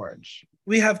gorge.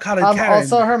 We have Karen.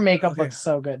 Also, her makeup looks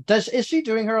so good. Is she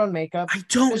doing her own makeup? I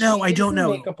don't know. I don't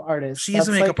know. Makeup artist. She's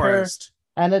a makeup artist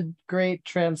and a great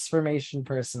transformation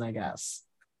person, I guess.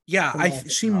 Yeah,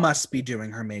 she must be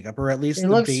doing her makeup, or at least the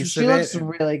base of it. She looks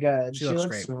really good. She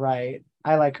looks great. Right.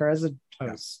 I like her as a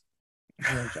host.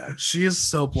 Yeah. She is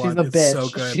so blunt. She's a bitch. So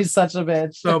good. She's such a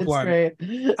bitch. So it's blunt.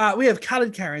 Great. We have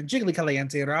Khaled Karen, Jiggly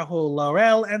Caliente, Rahul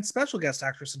Laurel, and special guest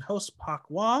actress and host Pak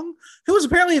Wong, who is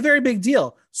apparently a very big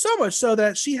deal. So much so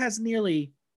that she has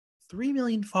nearly 3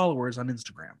 million followers on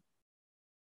Instagram.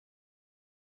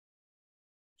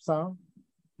 So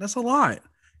that's a lot.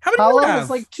 How many Paolo have? Is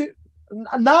like 2.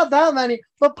 Not that many,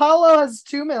 but Paolo has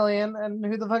 2 million, and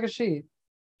who the fuck is she?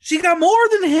 She got more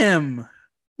than him.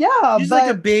 Yeah, she's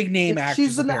like a big name actress.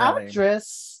 She's an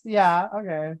actress. Yeah,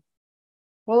 okay.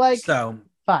 Well, like, so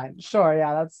fine, sure,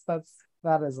 yeah,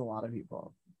 that is a lot of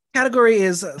people. Category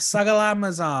is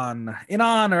Sagalamazon. In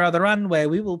honor of the runway,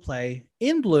 we will play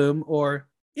In Bloom or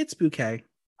It's Bouquet.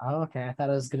 Oh, okay. I thought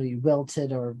it was going to be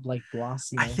Wilted or like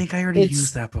Blossom. I think I already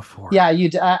used that before. Yeah,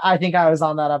 you. I think I was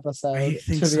on that episode. I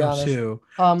think to be honest. Too.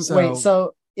 Wait.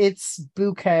 So it's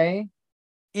Bouquet.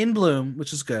 In Bloom,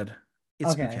 which is good.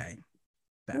 It's Bouquet.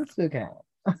 Bad. It's Bouquet.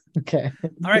 Okay.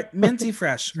 All right. Minty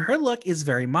Fresh. Her look is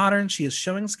very modern. She is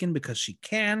showing skin because she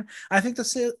can. I think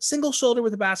the single shoulder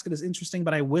with the basket is interesting,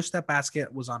 but I wish that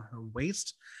basket was on her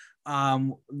waist.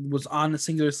 Was on the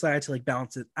singular side to like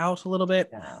balance it out a little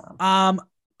bit. Yeah.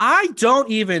 I don't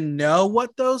even know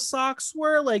what those socks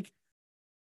were. Like,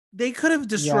 they could have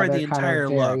destroyed the entire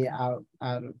look. Out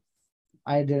of,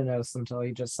 I didn't notice until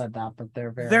you just said that, but they're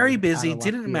very busy.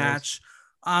 Didn't match.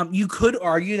 You could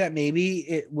argue that maybe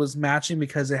it was matching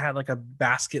because it had like a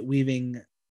basket weaving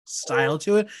style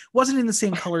to it. Wasn't in the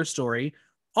same color story.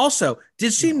 Also,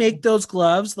 did she make those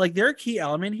gloves? Like, they're a key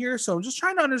element here, so I'm just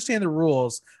trying to understand the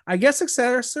rules. I guess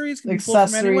accessories can be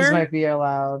pulled from anywhere. Might be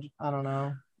allowed. I don't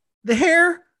know. The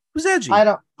hair was edgy.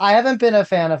 I haven't been a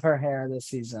fan of her hair this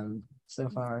season so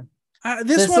far.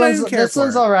 This one I didn't care This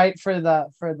one's all right for the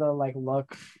like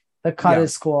look. The cut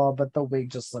is cool, but the wig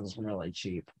just looks really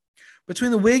cheap.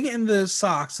 Between the wig and the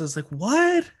socks, I was like,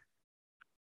 what?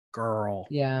 Girl.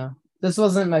 Yeah. This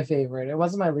wasn't my favorite. It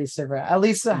wasn't my least favorite. At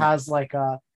least it has like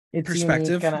it's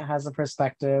perspective and it has a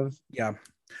perspective. Yeah.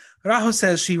 Rajo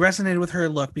says she resonated with her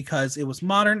look because it was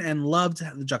modern and loved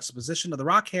the juxtaposition of the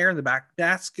rock hair and the back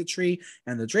basketry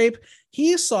and the drape.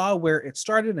 He saw where it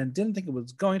started and didn't think it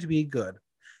was going to be good.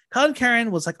 Helen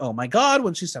Karen was like, oh my God,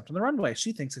 when she stepped on the runway.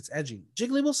 She thinks it's edgy.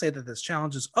 Jiggly will say that this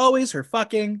challenge is always her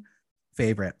fucking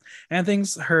favorite and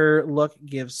thinks her look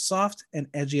gives soft and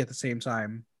edgy at the same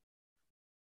time.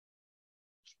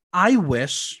 I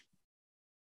wish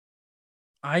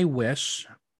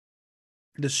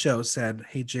the show said,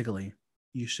 hey, Jiggly,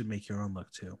 you should make your own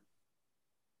look too.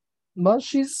 Well,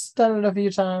 she's done it a few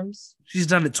times. She's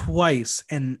done it twice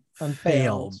and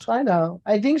failed. I know.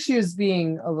 I think she was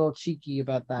being a little cheeky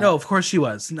about that. No, of course she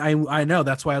was. I know.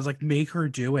 That's why I was like, make her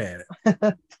do it.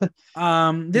 This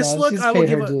look, I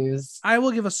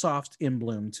will give a soft in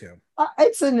bloom too.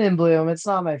 It's an in bloom. It's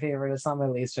not my favorite. It's not my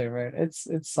least favorite.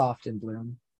 It's soft in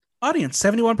bloom. Audience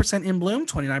 71% in bloom,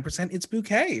 29% it's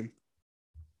bouquet.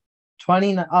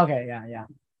 29. Okay, yeah.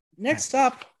 Next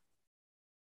up,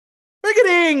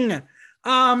 Brigading.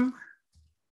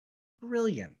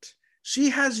 Brilliant. She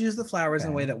has used the flowers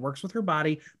in a way that works with her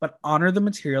body, but honor the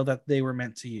material that they were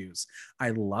meant to use.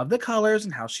 I love the colors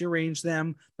and how she arranged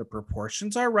them. The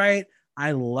proportions are right.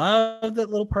 I love that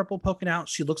little purple poking out.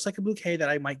 She looks like a bouquet that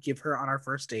I might give her on our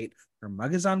first date. Her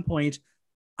mug is on point.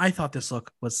 I thought this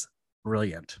look was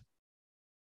brilliant.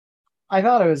 I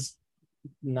thought it was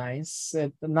nice.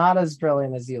 Not as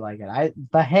brilliant as you like it.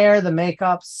 The hair, the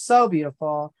makeup, so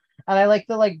beautiful. And I like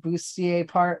the bustier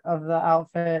part of the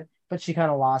outfit, but she kind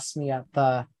of lost me at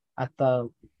the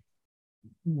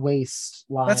waist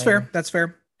line. That's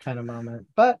fair. Kind of moment.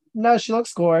 But no, she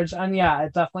looks gorgeous. And yeah,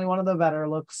 it's definitely one of the better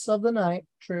looks of the night.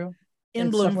 True. In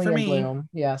bloom for me. Bloom.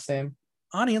 Yeah, same.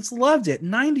 Audience loved it.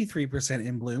 93%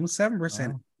 in bloom,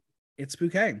 7% it's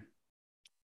bouquet.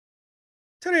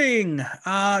 Ta-ding!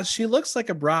 She looks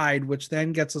like a bride, which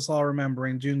then gets us all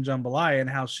remembering June Jambalaya and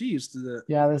how she used to.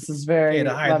 Yeah, this is very.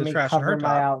 To hide the trash on her top.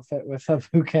 My outfit with a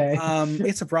bouquet.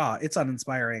 It's a bra. It's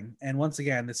uninspiring, and once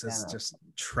again, this is just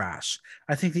trash.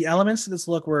 I think the elements of this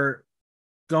look were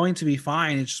going to be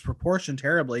fine. It's just proportioned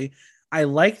terribly. I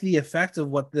like the effect of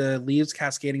what the leaves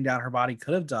cascading down her body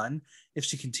could have done if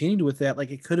she continued with that.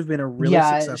 Like it could have been a really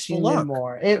successful look.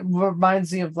 More. It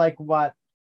reminds me of what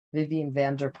Vivian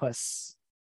Vanderpuss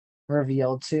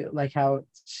revealed too, like how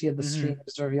she had the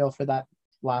streamers reveal for that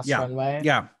last runway.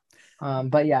 Yeah.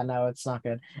 But yeah, no, it's not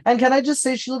good. And can I just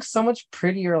say she looks so much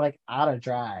prettier, out of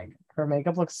drag. Her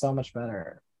makeup looks so much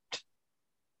better.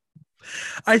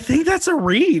 I think that's a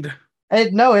read.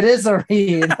 It is a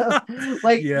read.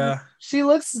 She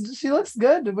looks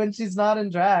good when she's not in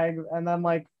drag, and then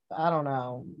I don't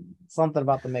know, something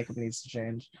about the makeup needs to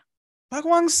change.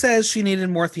 Bhagwang says she needed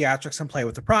more theatrics and play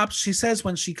with the props. She says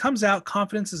when she comes out,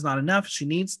 confidence is not enough. She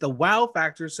needs the wow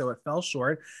factor, so it fell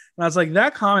short. And I was like,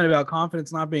 that comment about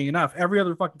confidence not being enough. Every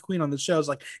other fucking queen on the show is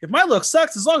like, if my look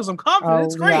sucks, as long as I'm confident,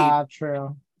 it's great. Yeah,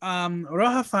 true.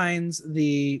 Raho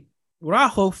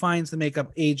finds the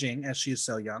makeup aging as she is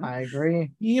so young. I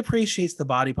agree. He appreciates the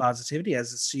body positivity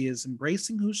as she is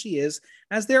embracing who she is,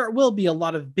 as there will be a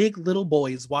lot of big little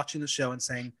boys watching the show and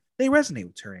saying they resonate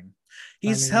with Turing.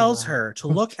 He tells her to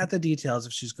look at the details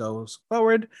if she goes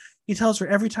forward. He tells her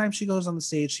every time she goes on the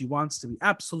stage, she wants to be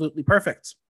absolutely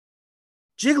perfect.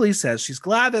 Jiggly says she's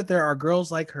glad that there are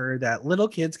girls like her that little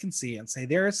kids can see and say,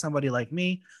 there is somebody like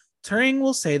me. Turing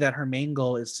will say that her main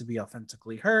goal is to be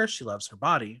authentically her. She loves her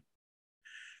body.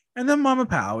 And then Mama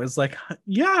Pow is like,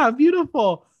 yeah,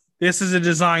 beautiful. This is a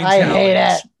design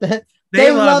challenge. I hate it. They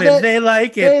love it. They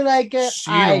like it. They like it.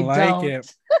 She don't like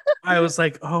it. I was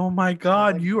like, oh my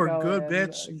God, you are good,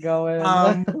 bitch. Go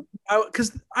in.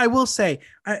 Because I will say,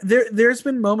 there's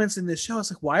been moments in this show.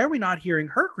 It's like, why are we not hearing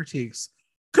her critiques?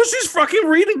 Because she's fucking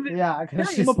reading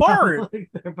them apart.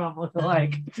 They're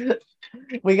probably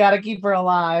we got to keep her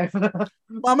alive.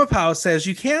 Mama Pow says,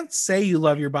 you can't say you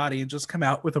love your body and just come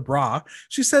out with a bra.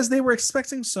 She says they were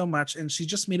expecting so much and she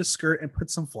just made a skirt and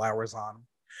put some flowers on.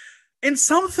 And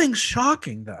something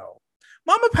shocking, though.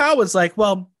 Mama Pow was like,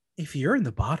 well, if you're in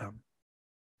the bottom,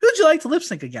 who'd you like to lip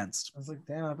sync against? I was like,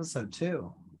 damn, episode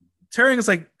 2. Turing is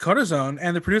like, Cortisone.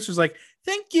 And the producer's like,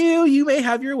 thank you. You may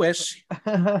have your wish.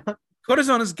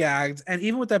 Cortisone is gagged. And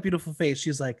even with that beautiful face,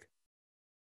 she's like,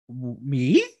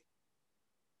 me?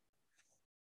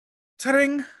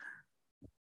 Turing,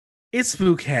 it's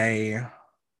bouquet.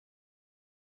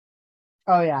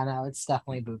 Oh, yeah, no, it's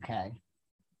definitely bouquet.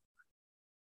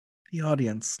 The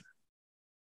audience.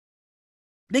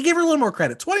 They gave her a little more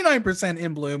credit. 29%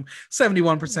 in bloom,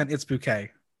 71% it's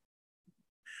bouquet.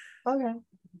 Okay.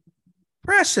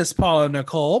 Precious Paula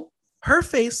Nicole. Her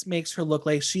face makes her look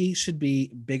like she should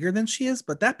be bigger than she is,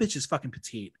 but that bitch is fucking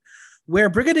petite. Where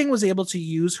Brigading was able to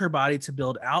use her body to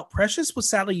build out, Precious was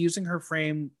sadly using her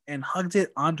frame and hugged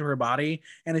it onto her body,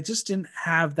 and it just didn't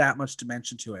have that much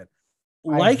dimension to it.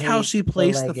 Like how she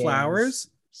placed the flowers.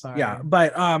 Sorry. Yeah,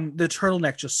 but the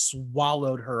turtleneck just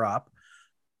swallowed her up.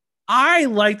 I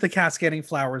like the cascading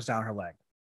flowers down her leg.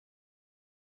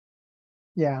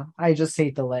 Yeah, I just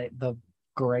hate the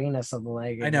grayness of the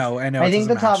leggings. I know. I think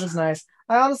the top is nice.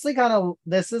 I honestly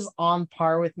this is on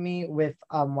par with me with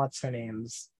what's her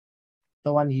name's,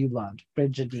 the one you loved,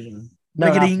 Brigidine. No,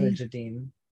 not Brigadine. Brigadine.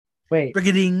 Wait,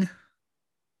 Brigadine.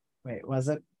 was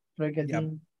it Yep.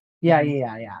 Brigadine?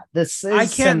 Yeah. This I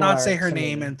is can't not similar say her to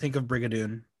name me. and think of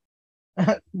Brigadoon.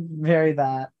 Very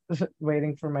that.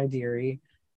 Waiting for my dearie.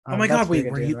 Oh my That's god, wait,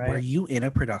 Brigadoon, were right? you in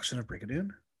a production of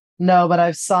Brigadoon? No, but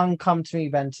I've sung "Come to Me,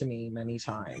 Bend to Me" many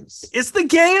times. It's the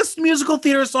gayest musical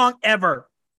theater song ever.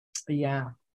 Yeah,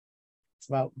 it's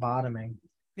about bottoming.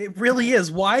 It really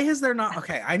is. Why is there not?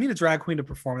 Okay, I need a drag queen to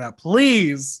perform that,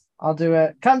 please. I'll do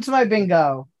it. Come to my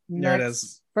bingo There it is.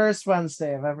 next first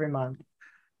Wednesday of every month,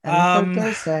 and the third Um,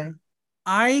 Thursday.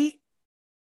 I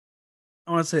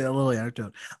want to say a little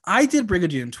anecdote. I did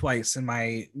Brigadoon twice in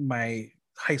my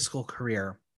high school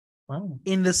career Wow,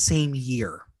 in the same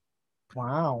year.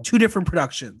 wow! Two different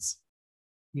productions.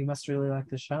 You must really like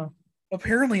the show.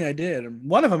 Apparently, I did.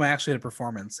 One of them I actually had a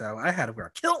performance, so I had to wear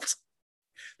a kilt.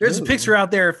 There's a Ooh. picture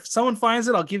out there. If someone finds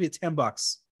it, I'll give you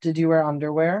 $10. Did you wear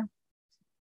underwear?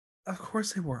 Of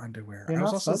course, I wore underwear. You're I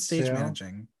was not also supposed stage to.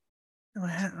 managing.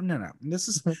 No. This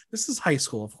is high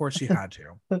school. Of course, you had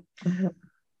to.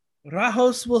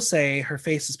 Rajos will say her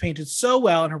face is painted so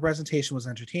well and her presentation was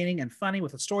entertaining and funny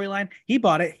with a storyline. He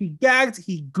bought it. He gagged.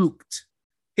 He gooked.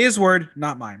 His word,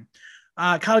 not mine.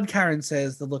 Khaled Karen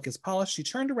says the look is polished. She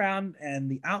turned around and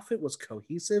the outfit was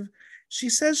cohesive. She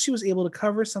says she was able to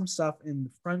cover some stuff in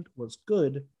the front was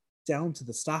good down to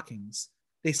the stockings.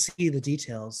 They see the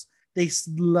details. They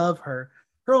love her.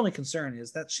 Her only concern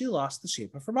is that she lost the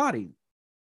shape of her body.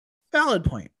 Valid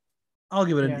point. I'll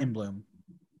give it an in bloom.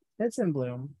 It's in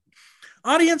bloom.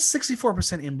 Audience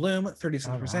 64% in bloom,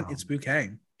 36% it's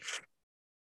bouquet.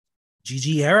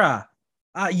 Gigi Era.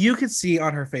 You could see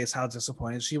on her face how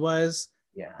disappointed she was.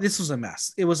 Yeah. This was a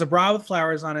mess. It was a bra with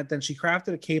flowers on it. Then she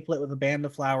crafted a capelet with a band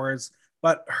of flowers,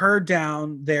 but her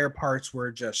down there parts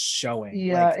were just showing.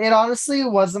 Yeah, it honestly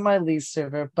wasn't my least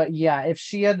favorite, but yeah, if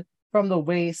she had from the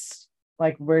waist,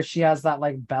 like where she has that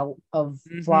like belt of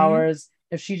flowers,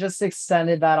 if she just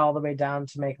extended that all the way down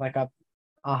to make like a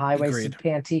high-waisted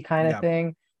panty kind of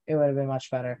thing, it would have been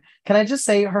much better. Can I just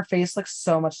say her face looks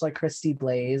so much like Christy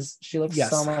Blaze? She looks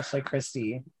so much like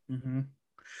Christy.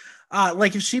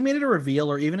 Like if she made it a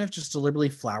reveal or even if just deliberately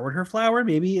flowered her flower,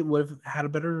 maybe it would have had a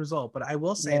better result. But I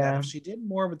will say that if she did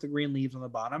more with the green leaves on the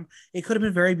bottom, it could have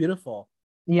been very beautiful.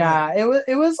 Yeah,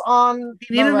 it was on. It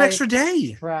needed an extra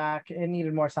day. Track. It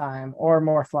needed more time or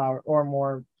more flower or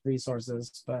more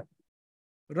resources, but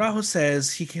Rajo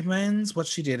says he commends what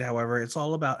she did. However, it's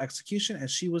all about execution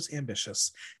as she was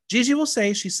ambitious. Gigi will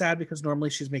say she's sad because normally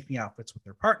she's making outfits with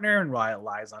her partner and Ryle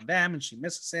lies on them and she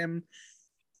misses him.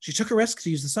 She took a risk to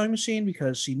use the sewing machine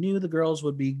because she knew the girls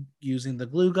would be using the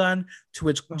glue gun, to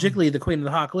which Jiggly, the queen of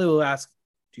the hot glue, asked,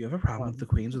 "Do you have a problem with the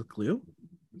queens with glue?"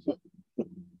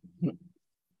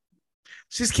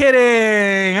 She's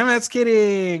kidding. I'm not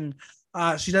kidding.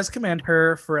 She does commend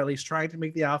her for at least trying to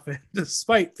make the outfit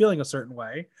despite feeling a certain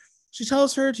way. She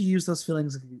tells her to use those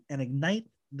feelings and ignite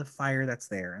the fire that's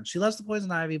there. And she loves the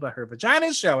poison ivy, but her vagina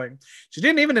is showing. She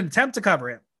didn't even attempt to cover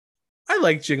it. I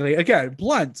like Jiggly. Again,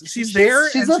 blunt. She's there.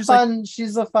 She's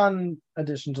a fun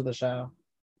addition to the show.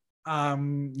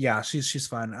 Yeah, she's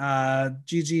fun.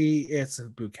 Gigi, it's a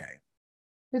bouquet.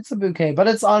 It's a bouquet, but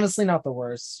it's honestly not the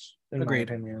worst, in Agreed.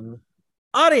 my opinion.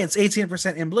 Audience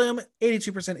 18% in bloom,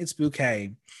 82% it's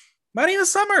bouquet. Marina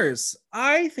Summers.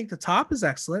 I think the top is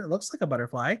excellent. It looks like a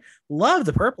butterfly. Love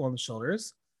the purple on the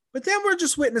shoulders. But then we're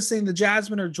just witnessing the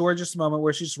Jasmine or Georges moment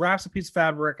where she just wraps a piece of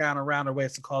fabric around her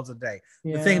waist and calls it a day.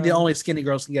 Yeah. The thing the only skinny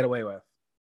girls can get away with.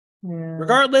 Yeah.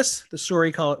 Regardless,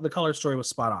 the color story was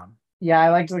spot on. Yeah, I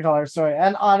liked the color story.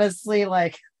 And honestly,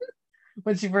 like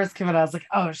when she first came out, I was like,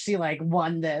 oh, she like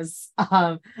won this.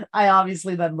 I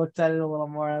obviously then looked at it a little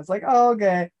more. And I was like, oh,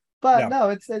 okay. But no,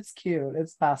 it's cute.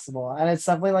 It's passable. And it's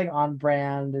definitely like on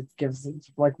brand. It gives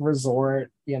like resort,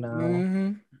 you know.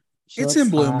 Mm-hmm. It's in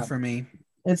bloom for me.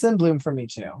 It's in bloom for me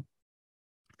too.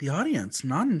 The audience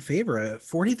not in favor.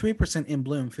 43% in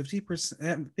bloom,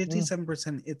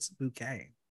 57% it's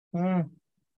bouquet. Okay.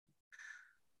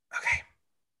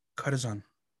 Corazon.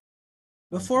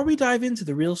 Before we dive into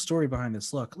the real story behind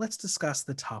this look, let's discuss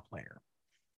the top layer.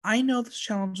 I know this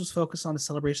challenge was focused on the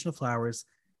celebration of flowers,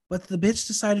 but the bitch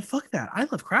decided, fuck that. I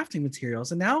love crafting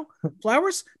materials. And now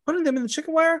flowers, putting them in the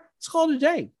chicken wire, it's called a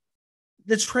day.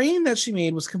 The train that she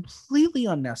made was completely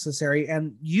unnecessary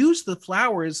and used the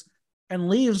flowers and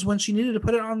leaves when she needed to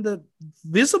put it on the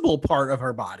visible part of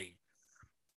her body.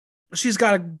 She's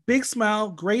got a big smile,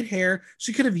 great hair.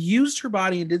 She could have used her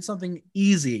body and did something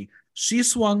easy. She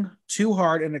swung too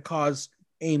hard and it caused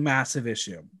a massive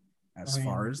issue. As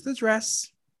far as the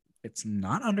dress, it's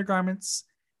not undergarments.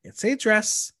 It's a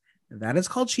dress. That is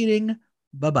called cheating.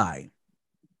 Bye-bye.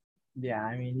 Yeah,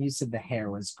 I mean, you said the hair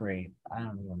was great. I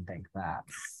don't even think that.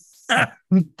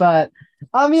 But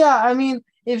yeah, I mean,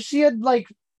 if she had like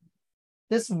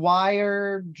this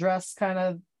wire dress kind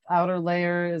of outer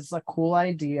layer is a cool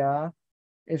idea.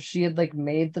 If she had like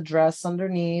made the dress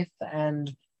underneath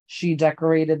and she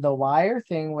decorated the wire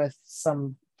thing with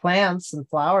some plants and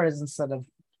flowers instead of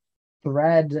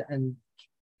thread and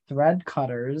thread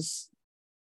cutters.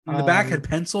 And the back had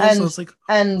pencils. And so it's like,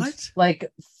 and what?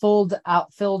 like filled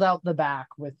out the back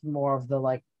with more of the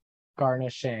like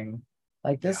garnishing.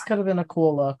 Like this could have been a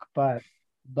cool look, but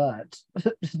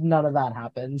none of that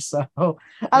happened. So, and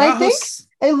I think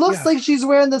it looks like she's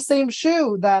wearing the same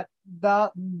shoe that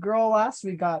girl last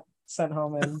week got sent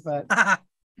home in. But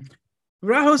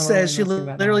Rajo says she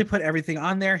literally put everything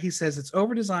on there. He says it's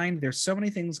over designed. There's so many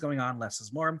things going on. Less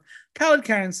is more. Khaled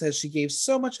Karen says she gave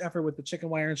so much effort with the chicken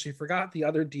wire and she forgot the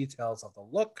other details of the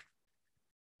look.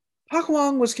 Pak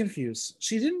Wong was confused.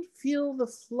 She didn't feel the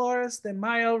florist that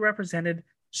Mayo represented.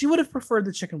 She would have preferred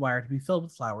the chicken wire to be filled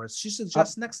with flowers. She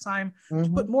suggests next time to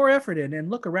put more effort in and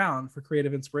look around for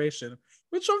creative inspiration,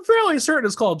 which I'm fairly certain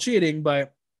is called cheating,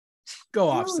 but go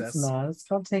off, sis. It's not. It's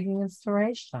called taking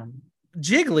inspiration.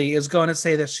 Jiggly is going to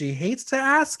say that she hates to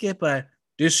ask it, but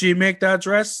did she make that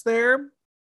dress there?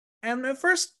 And at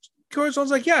first,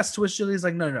 Corazone's like, yes. To which Jiggly's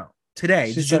like, no.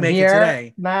 Today. Did you make it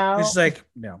today? Now? And she's like,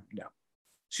 no.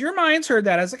 She reminds her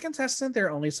that as a contestant,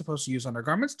 they're only supposed to use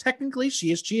undergarments. Technically,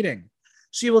 she is cheating.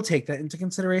 She will take that into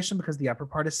consideration because the upper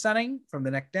part is stunning. From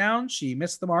the neck down, she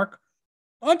missed the mark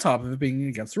on top of it being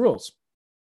against the rules.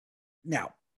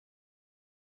 Now,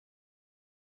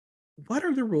 what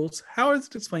are the rules? How is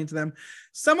it explained to them?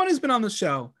 Someone who's been on the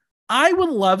show, I would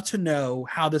love to know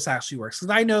how this actually works.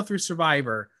 Because I know through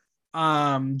Survivor,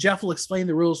 Jeff will explain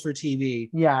the rules for TV.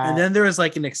 Yeah. And then there is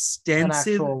like an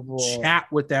extensive chat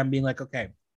with them being like,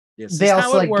 okay, they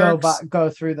also like go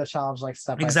through the challenge like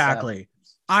step by exactly. step.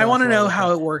 I want to know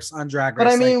how it works on Drag Race.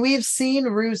 But I mean, we've seen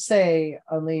Rue say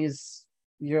on these,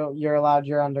 you're allowed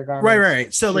your undergarments.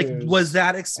 Right. So like, was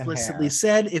that explicitly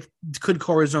said? Could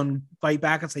Corazon fight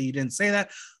back and say you didn't say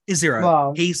that? Is there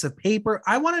a piece of paper?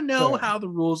 I want to know how the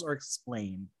rules are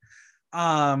explained.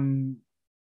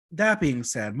 That being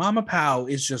said, Mama Pao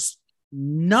is just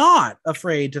not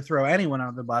afraid to throw anyone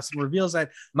on the bus and reveals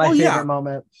that my favorite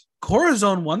moment.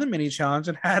 Corazon won the mini challenge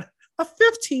and had a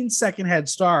 15-second head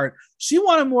start. She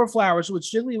wanted more flowers,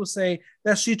 which Jiggly will say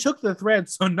that she took the thread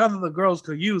so none of the girls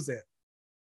could use it.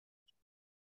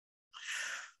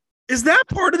 Is that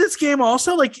part of this game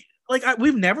also?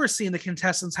 We've never seen the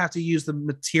contestants have to use the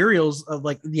materials of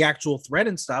like the actual thread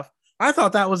and stuff. I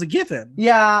thought that was a given.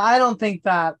 Yeah, I don't even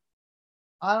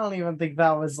think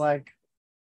that was like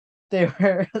they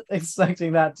were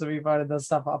expecting that to be part of the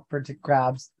stuff up for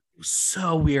grabs.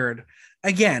 So weird.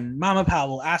 Again, Mama Pao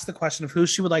will ask the question of who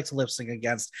she would like to lip sync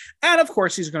against. And of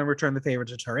course, she's going to return the favor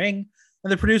to Turing.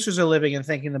 And the producers are living and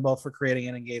thanking them both for creating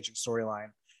an engaging storyline.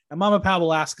 And Mama Pao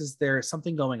will ask, is there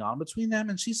something going on between them?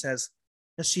 And she says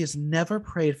that she has never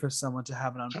prayed for someone to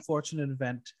have an unfortunate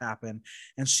event happen.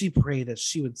 And she prayed that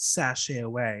she would sashay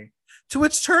away. To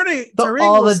which Turing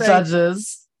all will the say,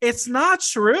 judges. It's not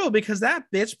true because that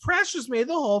bitch Precious made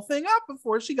the whole thing up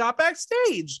before she got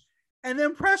backstage. And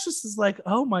then Precious is like,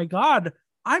 oh my God,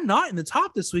 I'm not in the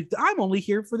top this week. I'm only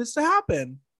here for this to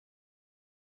happen.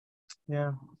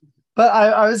 Yeah. But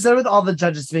I was there with all the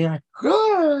judges being like,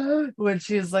 when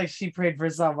she was like, she prayed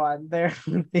for someone there.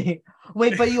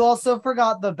 Wait, but you also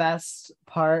forgot the best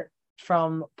part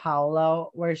from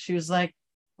Paolo where she was like,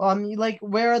 like,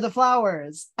 where are the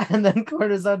flowers? And then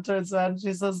Corazon turns around and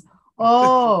she says,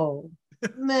 oh,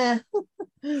 meh.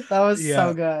 That was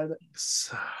so good.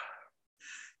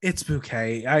 It's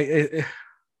bouquet.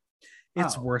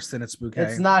 It's worse than it's bouquet.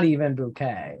 It's not even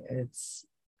bouquet. It's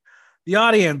the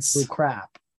audience.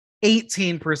 Crap.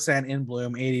 18% in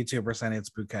bloom, 82% it's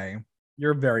bouquet.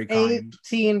 You're very kind.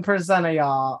 18% of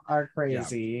y'all are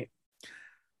crazy. Yeah.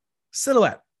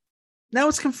 Silhouette. Now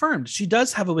it's confirmed. She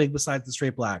does have a wig besides the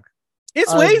straight black.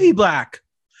 It's wavy black.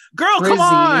 Girl, frizzy, come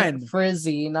on.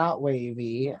 Frizzy, not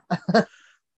wavy.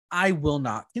 I will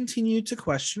not continue to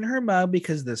question her mug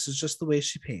because this is just the way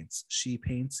she paints. She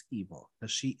paints evil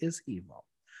because she is evil.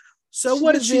 So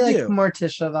what did she do?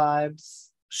 Morticia vibes.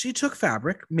 She took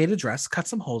fabric, made a dress, cut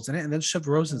some holes in it, and then shoved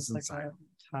roses inside. Like a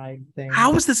tide thing.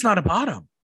 How is this not a bottom?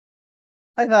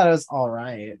 I thought it was all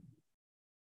right.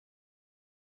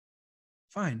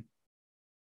 Fine.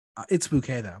 It's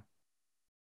bouquet though.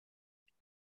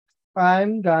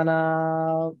 I'm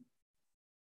gonna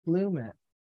bloom it.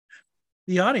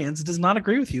 The audience does not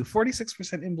agree with you.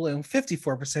 46% in bloom,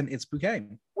 54% it's bouquet.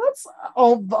 A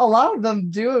lot of them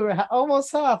do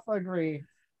almost half agree.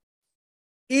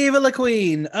 Eva La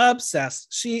Queen, obsessed.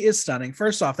 She is stunning.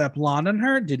 First off, that blonde on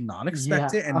her, did not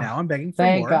expect it, and now I'm begging for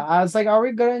thank more. God. I was like, are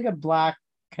we going to get black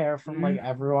hair from like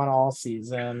everyone all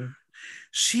season?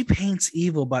 She paints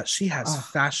evil, but she has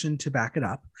fashion to back it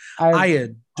up.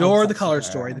 I adore the color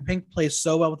story. The pink plays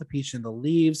so well with the peach and the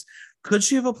leaves. Could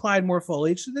she have applied more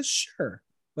foliage to this? Sure.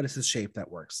 But it's the shape that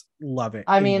works. Love it.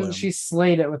 I mean, she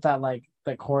slayed it with that like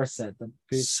the corset, the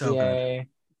bustier. So good.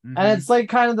 And it's like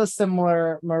kind of the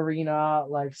similar Marina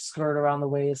like skirt around the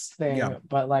waist thing,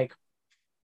 but like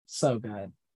so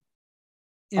good.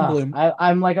 In Bloom.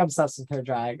 I'm like obsessed with her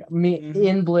drag.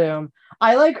 In Bloom.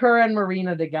 I like her and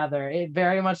Marina together. It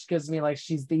very much gives me like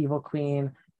she's the evil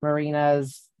queen.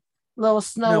 Marina's little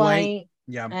Snow White.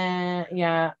 Yeah. And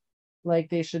yeah, like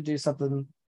they should do something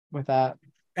with that.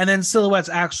 And then Silhouette's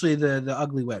actually the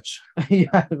ugly witch.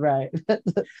 Yeah, right.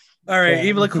 All right,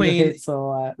 Eva La Queen.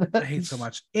 I hate so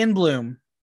much. In Bloom,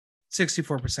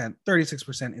 64%,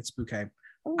 36%. It's Bouquet.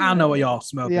 I don't know what y'all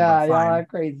smoking. Yeah, y'all are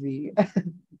crazy.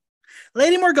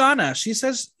 Lady Morgana, she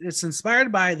says it's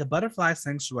inspired by the Butterfly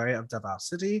Sanctuary of Davao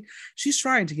City. She's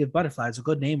trying to give butterflies a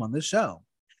good name on this show.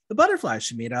 The butterflies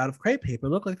she made out of crepe paper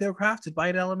look like they were crafted by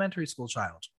an elementary school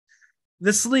child.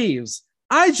 The sleeves,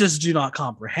 I just do not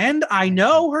comprehend. I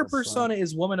know her persona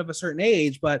is woman of a certain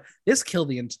age, but this killed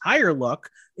the entire look.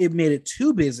 It made it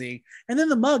too busy. And then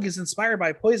the mug is inspired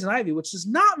by poison ivy, which does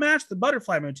not match the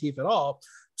butterfly motif at all.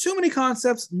 Too many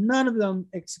concepts, none of them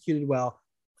executed well.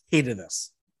 Hated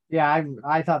this. Yeah,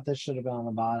 I thought this should have been on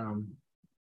the bottom.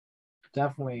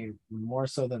 Definitely more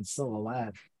so than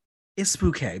Silhouette. It's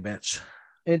Bouquet, bitch.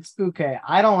 It's Bouquet.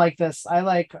 I don't like this. I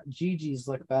like Gigi's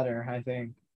look better, I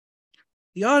think.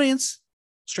 The audience,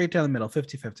 straight down the middle,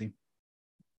 50-50.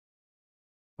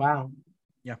 Wow.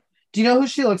 Yeah. Do you know who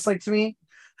she looks like to me?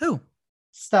 Who?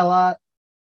 Stella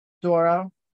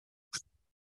Doro.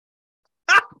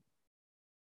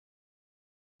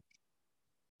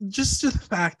 Just the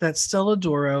fact that Stella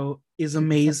Doro is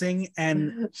amazing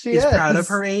and she is proud of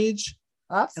her age.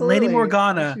 Absolutely. And Lady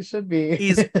Morgana she should be.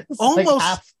 is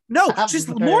almost like she's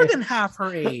more than half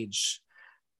her age.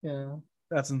 Yeah.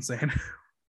 That's insane.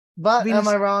 But Venus,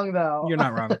 am I wrong though? You're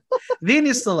not wrong.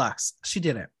 Venus Deluxe. She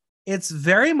did it. It's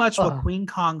very much what Queen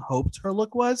Kong hoped her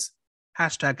look was.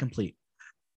 #complete.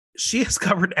 She has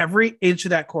covered every inch of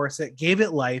that corset, gave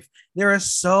it life. There is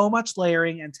so much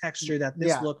layering and texture that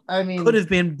this look could have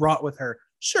been brought with her.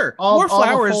 Sure, more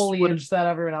flowers all the foliage that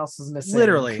everyone else is missing.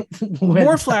 Literally,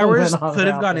 more flowers could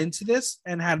have gone into this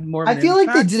and had more. I feel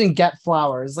like they didn't get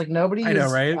flowers. Like nobody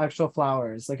used right? actual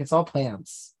flowers. Like it's all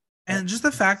plants. And just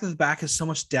the fact that the back has so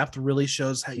much depth really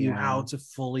shows how to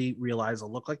fully realize a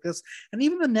look like this. And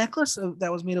even the necklace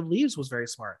that was made of leaves was very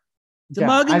smart. The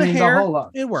mug and the hair,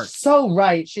 it worked. So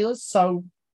right. She looks so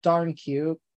darn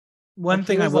cute. One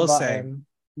thing I will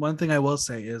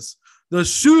say is the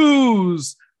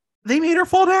shoes. They made her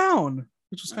fall down,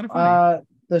 which was kind of funny.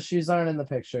 The shoes aren't in the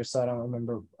picture, so I don't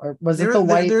remember. Or was it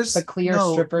the clear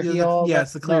stripper heel?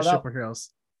 Yes, the clear stripper heels.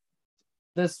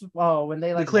 When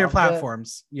they like the clear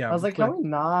platforms. Yeah. I was like, can we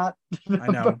not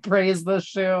praise the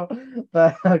shoe?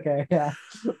 But okay, yeah.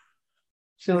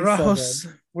 She looks so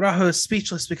good. Raho is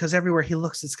speechless because everywhere he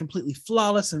looks, it's completely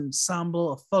flawless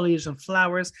ensemble of foliage and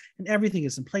flowers, and everything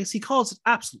is in place. He calls it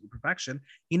absolute perfection.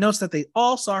 He notes that they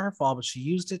all saw her fall, but she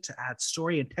used it to add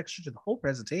story and texture to the whole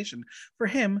presentation. For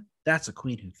him, that's a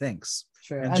queen who thinks.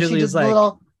 True. And Jiggly is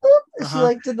like, she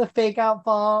like did the fake out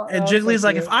fall. And Jiggly's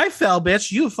like, if I fell,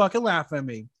 bitch, you fucking laugh at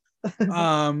me.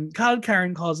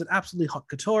 Karen calls it absolutely haute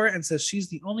couture and says she's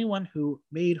the only one who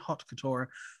made haute couture.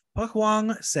 Puck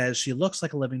Wong says she looks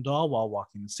like a living doll while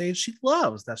walking the stage. She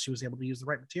loves that she was able to use the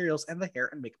right materials and the hair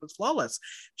and makeup is flawless.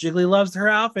 Jiggly loves her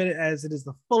outfit as it is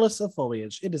the fullest of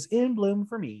foliage. It is in bloom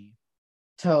for me.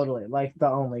 Totally, like the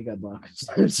only good look.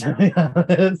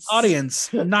 Audience,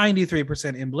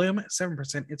 93% in bloom,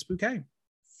 7% it's Bouquet.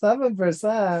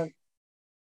 7%.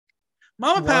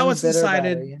 Mama Pow has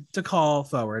decided to call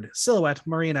forward Silhouette,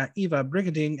 Marina, Eva,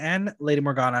 Brigading, and Lady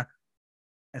Morgana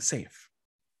as safe,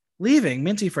 leaving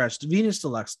Minty Fresh, Venus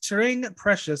Deluxe, Turing,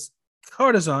 Precious,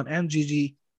 Courtesan, and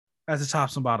Gigi as the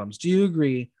tops and bottoms. Do you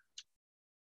agree?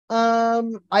 I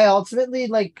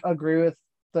ultimately agree with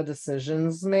the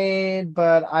decisions made,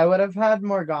 but I would have had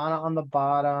Morgana on the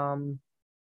bottom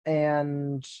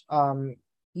and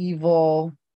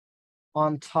Evil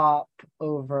on top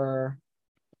over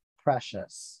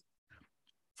Precious.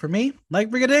 For me, like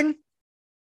Brigading,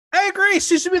 I agree.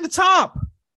 She should be the top.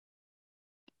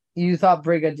 You thought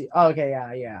Brigadier? Okay,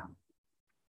 yeah.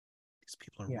 These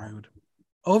people are rude.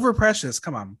 Over Precious,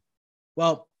 come on.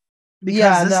 Well,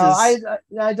 because I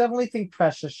definitely think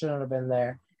Precious shouldn't have been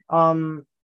there.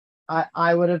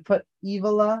 I would have put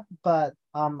Evola, but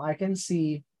I can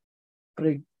see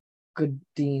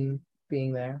Brigadine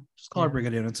being there. Just call her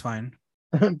Brigadoon. It's fine.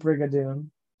 Brigadoon.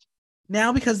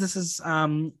 Now, because this is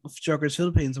Joker's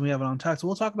Philippines and we have it Untucked,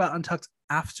 we'll talk about Untucked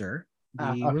after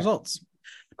the results.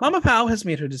 Mama Pao has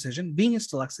made her decision. Venus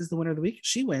Deluxe is the winner of the week.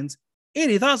 She wins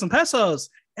 80,000 pesos.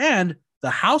 And the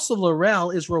House of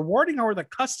Laurel is rewarding her with a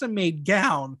custom-made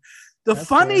gown. That's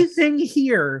funny thing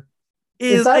here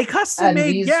is a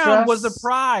custom-made gown was the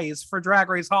prize for Drag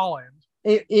Race Holland.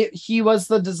 He was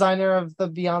the designer of the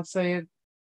Beyonce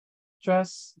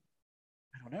dress?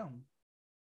 I don't know.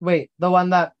 Wait, the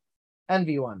one that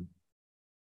Envy won.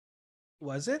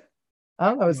 Was it? I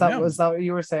don't know. Was that what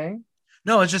you were saying?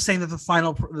 No, it's just saying that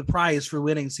the prize for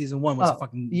winning season 1 was a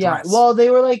fucking dress. Well, they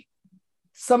were like,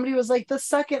 somebody was like the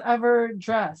second ever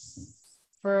dress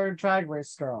for Drag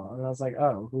Race Girl, and I was like,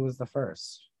 oh, who was the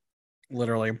first?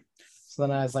 Literally. So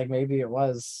then I was like, maybe it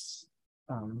was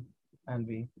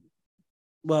Envy.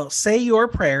 Well, say your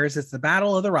prayers. It's the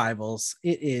battle of the rivals.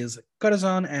 It is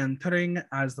Corazon and Turing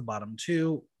as the bottom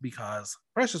two because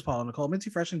Precious Paul and Nicole,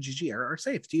 Minty Fresh, and Gigi Era are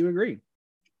safe. Do you agree?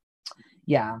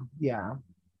 Yeah.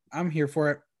 I'm here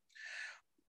for it.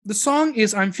 The song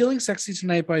is I'm Feeling Sexy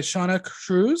Tonight by Shauna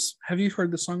Cruz. Have you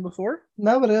heard the song before?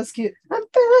 No, but it's cute. I'm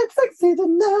feeling sexy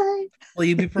tonight. Will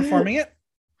you be performing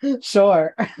it?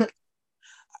 Sure.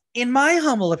 In my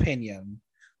humble opinion,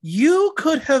 you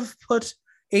could have put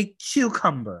a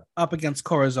cucumber up against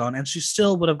Corazon and she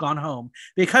still would have gone home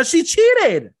because she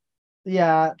cheated.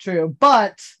 Yeah, true.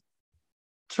 But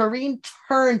Tareen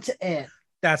turned it.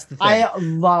 That's the thing. I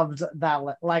loved that.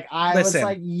 Like, was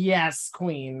like, yes,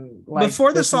 queen. Like,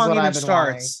 before the song even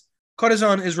starts,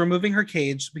 Corazon is removing her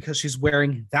cage because she's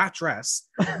wearing that dress.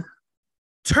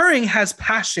 Turing has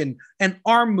passion and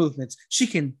arm movements. She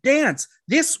can dance.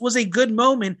 This was a good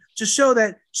moment to show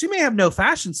that she may have no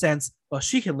fashion sense, but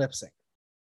she can lip sync.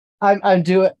 I'm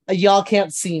doing. Y'all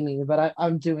can't see me, but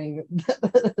I'm doing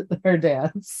her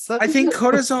dance. I think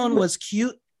Corazon was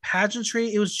cute.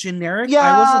 Pageantry. It was generic. Yeah,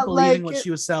 I wasn't believing what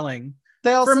she was selling.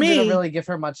 They also didn't really give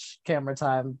her much camera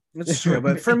time. That's true,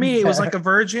 but for me, it was like a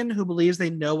virgin who believes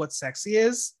they know what sexy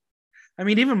is. I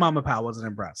mean, even Mama Pao wasn't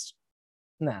impressed.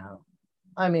 No,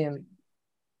 I mean,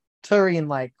 Turing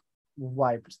like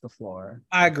wiped the floor.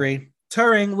 I agree.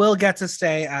 Turing will get to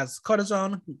stay as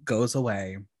Corazon goes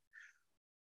away.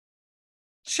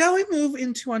 Shall we move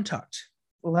into Untucked?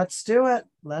 Let's do it.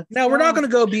 We're not going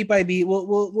to go beat by beat.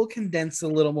 We'll condense a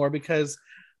little more because,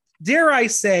 dare I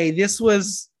say, this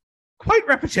was quite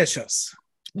repetitious.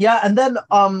 Yeah, and then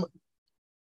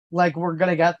like we're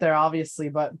gonna get there obviously,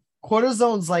 but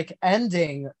Corazon's like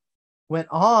ending went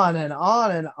on and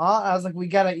on and on. I was like, we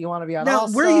get it. You want to be on? Now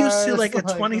we're used to like a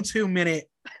 22-minute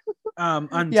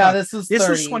Untucked. Yeah, this was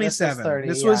 27.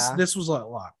 This was a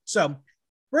lot. So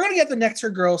we're gonna get the Nectar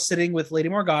girl sitting with Lady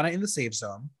Morgana in the safe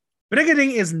zone.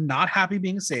 Brigading is not happy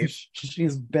being safe.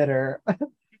 She's bitter.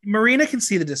 Marina can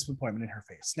see the disappointment in her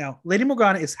face. Now, Lady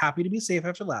Morgana is happy to be safe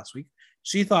after last week.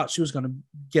 She thought she was going to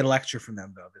get a lecture from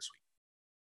them, though, this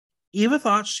week. Eva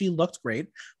thought she looked great,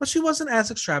 but she wasn't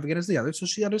as extravagant as the others, so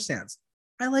she understands.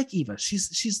 I like Eva. She's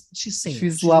sane.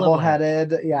 She's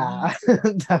level-headed. Yeah,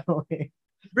 definitely.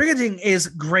 Brigading is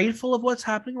grateful of what's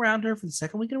happening around her for the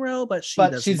second week in a row, but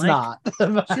she's not.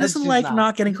 She doesn't like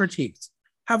not getting critiqued.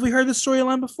 Have we heard the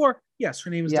storyline before? Yes,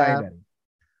 her name is Diabetes.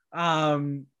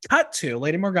 Cut to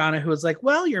Lady Morgana, who is like,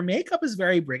 well, your makeup is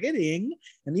very Brigading.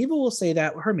 And Eva will say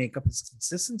that her makeup is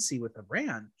consistency with the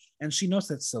brand. And she knows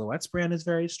that Silhouette's brand is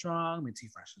very strong. Minty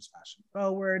Fresh is fashion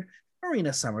forward.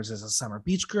 Marina Summers is a summer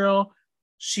beach girl.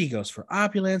 She goes for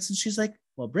opulence. And she's like,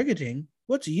 well, Brigading,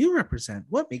 what do you represent?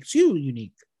 What makes you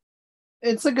unique?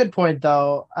 It's a good point,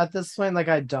 though. At this point, like,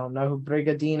 I don't know who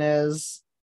Brigadine is.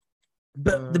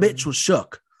 But the bitch was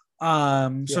shook.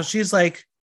 So she's like,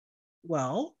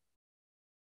 well,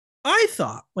 I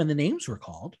thought when the names were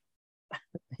called,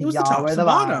 it was the tops and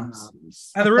bottoms.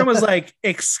 And the room was like,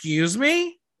 excuse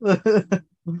me? I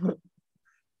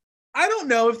don't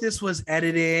know if this was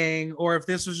editing or if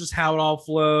this was just how it all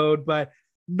flowed, but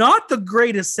not the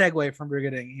greatest segue from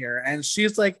Brigading here. And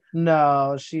she's like,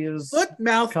 no, she was foot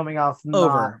mouth coming off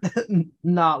over.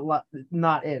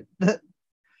 not it.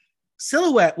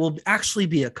 Silhouette will actually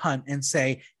be a cunt and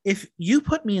say, if you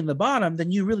put me in the bottom,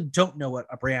 then you really don't know what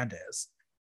a brand is.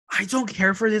 I don't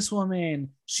care for this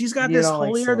woman. She's got this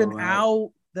holier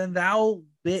than thou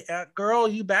girl,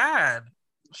 you bad.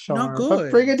 Sure. Not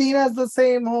good. But Brigadine has the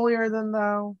same holier than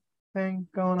thou thing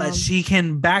going on. She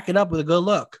can back it up with a good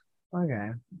look. Okay.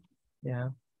 Yeah.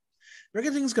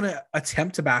 Brigadine's going to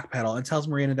attempt to backpedal and tells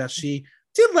Marina that she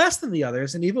did less than the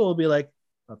others. And Eva will be like,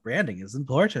 but branding is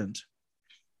important.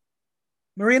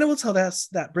 Marina will tell us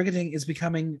that Brigading is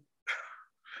becoming,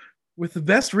 with the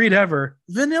best read ever,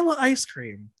 vanilla ice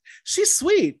cream. She's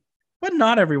sweet, but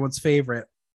not everyone's favorite.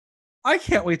 I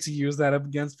can't wait to use that up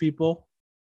against people.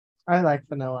 I like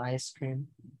vanilla ice cream.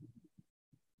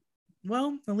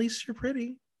 Well, at least you're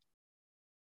pretty.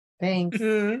 Thanks.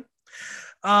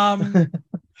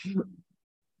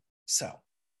 So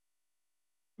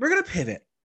we're gonna pivot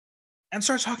and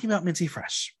start talking about Minty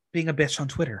Fresh being a bitch on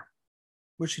Twitter,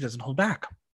 where she doesn't hold back.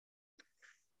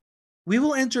 We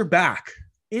will enter back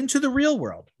into the real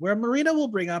world, where Marina will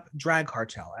bring up Drag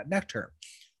Cartel at Nectar.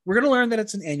 We're going to learn that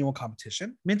it's an annual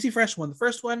competition. Minty Fresh won the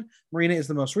first one. Marina is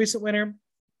the most recent winner.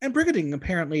 And Brigading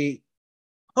apparently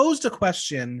posed a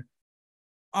question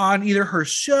on either her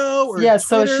show or yeah.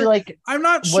 Twitter. So she like, I'm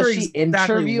not sure was she exactly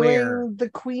interviewing where. the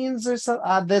queens or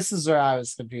something? This is where I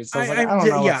was confused. I don't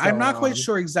know. Yeah, I'm not quite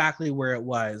sure exactly where it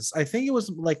was. I think it was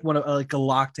like one of like a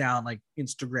lockdown like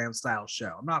Instagram style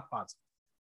show. I'm not positive.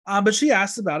 But she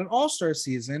asked about an all-star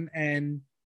season, and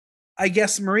I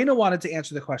guess Marina wanted to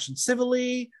answer the question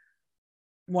civilly,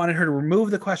 wanted her to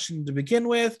remove the question to begin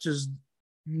with, just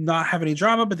not have any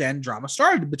drama, but then drama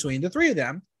started between the three of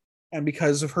them. And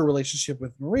because of her relationship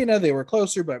with Marina, they were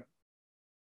closer, but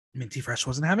Minty Fresh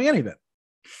wasn't having any of it.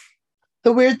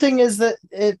 The weird thing is that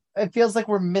it feels like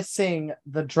we're missing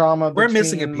the drama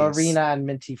between Marina and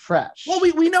Minty Fresh. Well,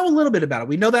 we know a little bit about it.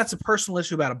 We know that's a personal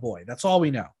issue about a boy. That's all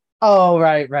we know. Oh,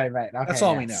 right. Okay, that's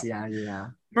all we know. Yeah.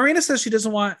 Marina says she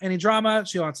doesn't want any drama.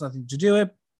 She wants nothing to do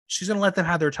it. She's going to let them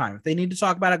have their time. If they need to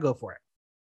talk about it, go for it.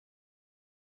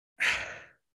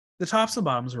 The tops and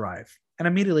bottoms arrive, and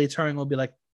immediately Turing will be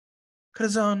like,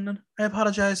 Corazon, I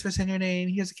apologize for saying your name.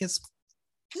 Here's a kiss.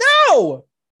 No!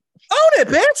 Own it,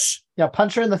 bitch! Yeah,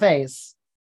 punch her in the face.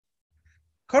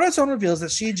 Corazon reveals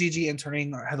that she, Gigi, and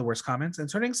Turing had the worst comments, and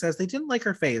Turing says they didn't like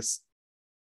her face.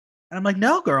 And I'm like,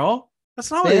 no, girl. That's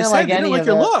not what they said. They didn't like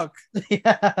your look.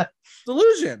 Yeah.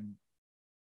 Delusion.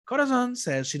 Corazon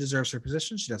says she deserves her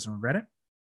position. She doesn't regret it.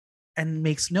 And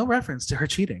makes no reference to her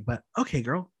cheating. But okay,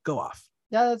 girl, go off.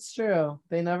 Yeah, that's true.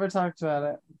 They never talked about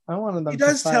it. I wanted them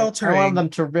to tell Turing, I wanted them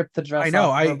to rip the dress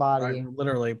off her body.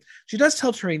 Literally. She does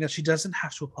tell Turing that she doesn't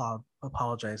have to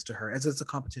apologize to her, as it's a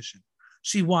competition.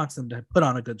 She wants them to put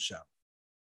on a good show.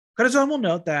 Corazon will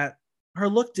note that her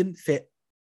look didn't fit.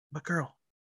 But girl,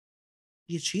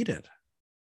 you cheated.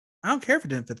 I don't care if it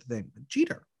didn't fit the thing.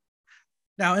 Cheater.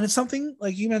 Now, and it's something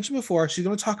like you mentioned before, she's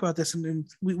going to talk about this, and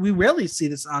we rarely see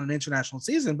this on an international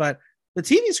season, but the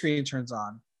TV screen turns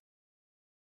on,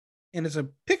 and it's a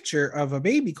picture of a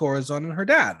baby Corazon and her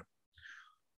dad.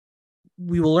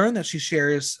 We will learn that she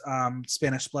shares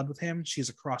Spanish blood with him. She's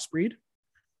a crossbreed.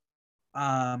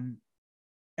 And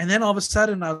then all of a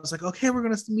sudden, I was like, okay, we're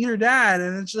going to meet her dad.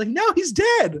 And then she's like, no, he's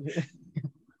dead.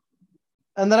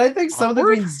 And then I think some of the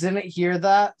queens didn't hear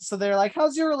that, so they're like,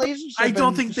 "How's your relationship?" I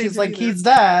don't think she's like, "He's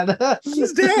dead."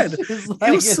 He's dead. Like,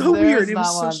 it was so weird. It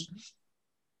was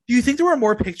do you think there were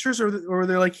more pictures, or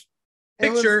they're like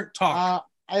talk?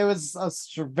 It was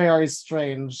a very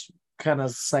strange kind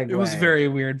of segue. It was very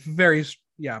weird.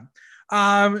 Yeah.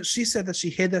 She said that she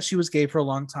hid that she was gay for a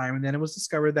long time, and then it was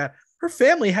discovered that her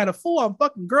family had a full-on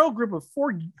fucking girl group of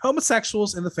 4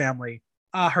 homosexuals in the family.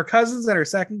 Her cousins and her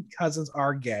second cousins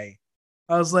are gay.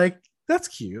 I was like, that's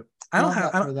cute.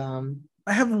 I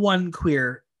have one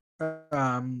queer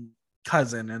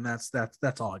cousin, and that's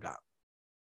all I got.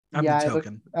 I'm the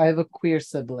token. I have a queer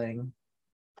sibling,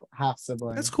 half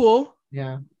sibling. That's cool.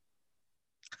 Yeah.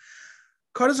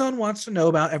 Corazon wants to know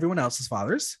about everyone else's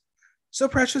fathers. So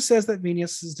Precious says that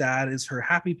Venus's dad is her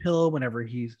happy pill whenever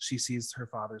she sees her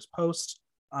father's post.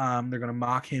 They're gonna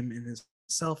mock him in his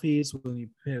selfies when he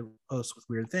posts with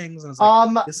weird things. And I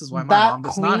was like, this is why my mom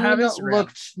does not have Instagram.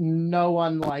 Looked no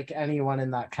one like anyone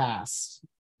in that cast.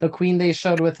 The queen they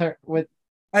showed with her with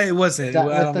it wasn't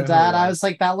with the dad. I was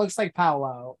like, that looks like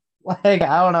Paolo. Like,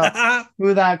 I don't know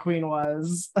who that queen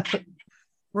was.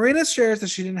 Marina shares that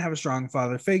she didn't have a strong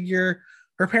father figure.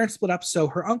 Her parents split up, so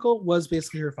her uncle was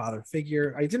basically her father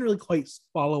figure. I didn't really quite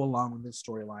follow along with this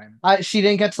storyline. She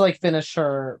didn't get to like finish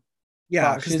her.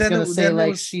 Yeah, because she's gonna say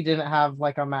like she didn't have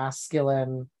like a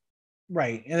masculine.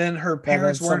 Right, and then her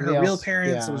parents weren't her real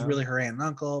parents. Yeah. It was really her aunt and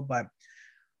uncle. But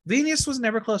Venus was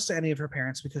never close to any of her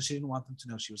parents because she didn't want them to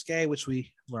know she was gay, which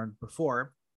we learned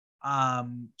before.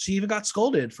 She even got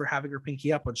scolded for having her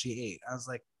pinky up when she ate. I was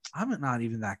like, I'm not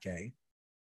even that gay.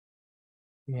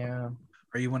 Yeah.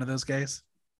 Are you one of those gays?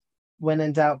 When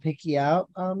in doubt, pinky out?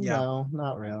 Yeah. No,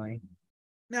 not really.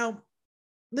 Now,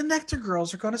 the Nectar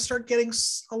girls are going to start getting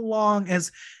along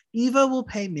as Eva will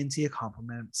pay Minty a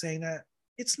compliment, saying that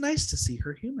it's nice to see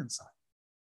her human side.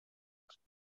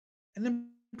 And then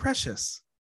Precious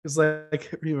It's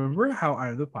like, remember how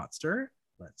I'm the pot stirrer?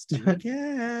 Let's do it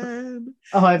again.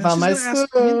 Oh, I And found she's my gonna ask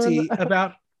spoon. Minty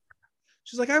about.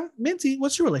 She's like, "I'm Minty.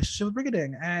 What's your relationship with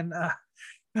Brigading?" And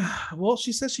well,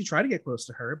 she says she tried to get close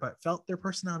to her, but felt their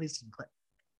personalities didn't click.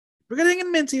 Brigading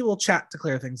and Minty will chat to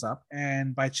clear things up,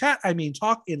 and by chat I mean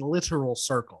talk in literal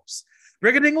circles.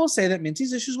 Brigading will say that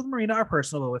Minty's issues with Marina are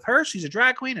personal, but with her, she's a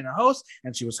drag queen and a host,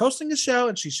 and she was hosting a show,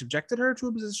 and she subjected her to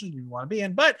a position she didn't want to be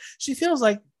in. But she feels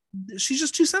like she's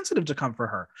just too sensitive to come for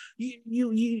her.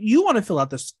 You want to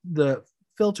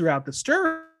filter out the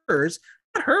stirrers.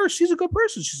 Not her. She's a good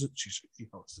person. She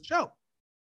hosts the show.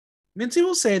 Minty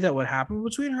will say that what happened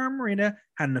between her and Marina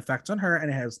had an effect on her, and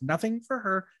it has nothing for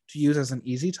her to use as an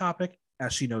easy topic,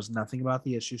 as she knows nothing about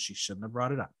the issue. She shouldn't have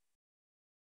brought it up.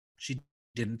 She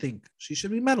didn't think she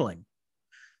should be meddling.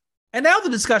 And now the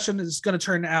discussion is going to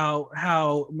turn out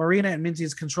how Marina and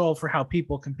Minty's control for how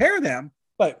people compare them,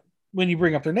 but when you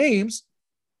bring up their names,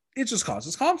 it just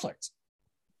causes conflict.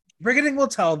 Brigading will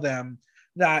tell them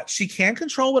that she can't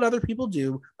control what other people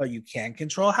do, but you can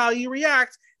control how you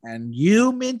react. And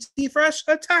you, Minty Fresh,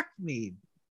 attacked me.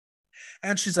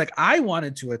 And she's like, I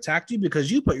wanted to attack you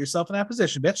because you put yourself in that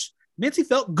position, bitch. Minty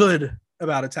felt good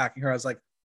about attacking her. I was like,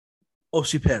 oh,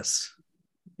 she pissed.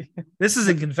 This is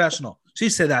a confessional. She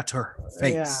said that to her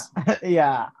face.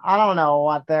 Yeah. I don't know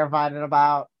what they're fighting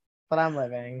about, but I'm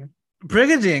living.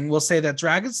 Brigading will say that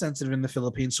drag is sensitive in the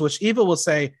Philippines, to which Eva will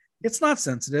say, it's not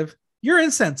sensitive. You're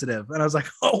insensitive. And I was like,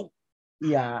 oh,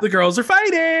 yeah. The girls are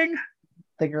fighting.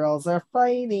 The girls are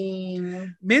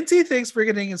fighting. Minty thinks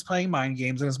Brigading is playing mind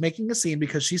games and is making a scene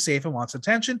because she's safe and wants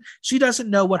attention. She doesn't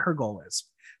know what her goal is.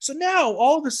 So now,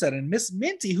 all of a sudden, Miss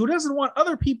Minty, who doesn't want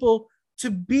other people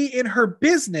to be in her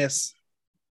business,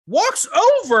 walks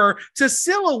over to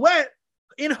Silhouette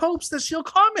in hopes that she'll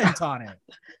comment on it.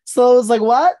 So I was like,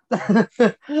 what?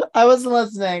 I wasn't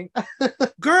listening.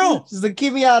 Girl. She's like,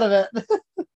 keep me out of it.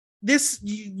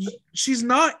 She's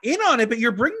not in on it, but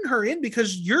you're bringing her in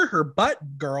because you're her butt,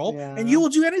 girl, and you will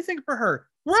do anything for her.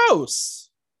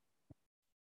 Gross.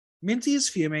 Minty is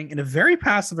fuming in a very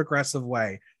passive-aggressive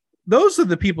way. Those are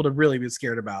the people to really be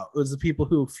scared about. It was the people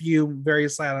who fume very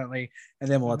silently and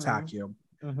then will attack you.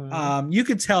 You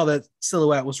could tell that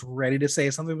Silhouette was ready to say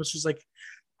something, but she's like,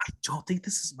 I don't think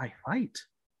this is my fight.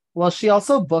 Well, she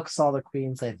also books all the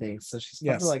queens, I think. So she's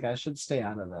probably like, I should stay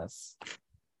out of this.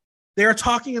 They are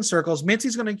talking in circles.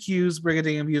 Minty's going to accuse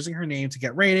Brigading of using her name to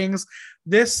get ratings.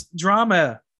 This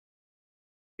drama,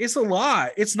 it's a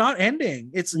lot. It's not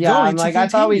ending. It's going I'm to like, continue. I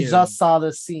thought we just saw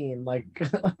this scene like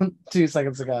 2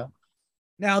 seconds ago.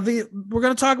 Now we're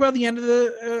going to talk about the end of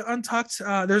the Untucked.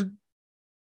 There's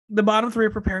the bottom 3 are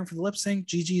preparing for the lip sync.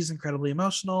 Gigi is incredibly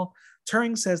emotional.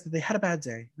 Turing says that they had a bad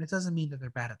day, and it doesn't mean that they're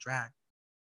bad at drag.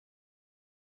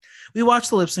 We watch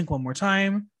the lip sync one more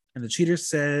time, and the cheater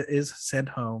is sent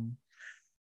home.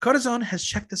 Corazon has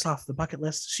checked this off the bucket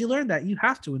list. She learned that you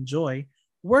have to enjoy,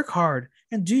 work hard,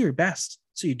 and do your best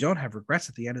so you don't have regrets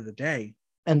at the end of the day.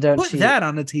 And don't put cheat. that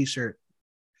on a t-shirt.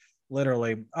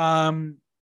 Literally.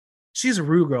 She's a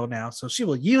Rue girl now, so she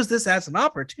will use this as an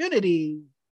opportunity.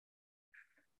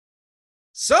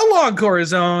 So long,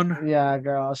 Corazon. Yeah,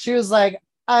 girl. She was like,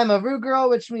 I'm a Rue girl,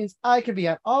 which means I could be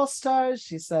at All Stars.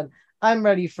 She said, I'm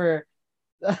ready for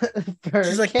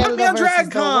she's like, Canada put me on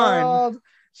DragCon.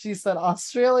 She said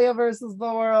Australia versus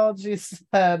the world. She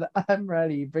said, I'm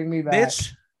ready. Bring me back.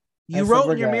 Bitch, you wrote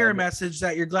in your mirror message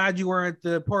that you're glad you weren't at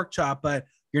the pork chop, but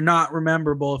you're not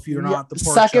rememberable if you're not the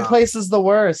pork second chop. Place is the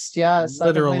worst. Yeah, literally.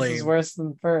 Second place is worse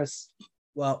than first.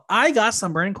 Well, I got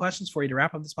some burning questions for you to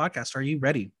wrap up this podcast. Are you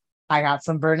ready? I got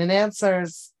some burning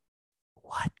answers.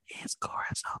 What is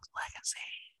Corazon's legacy?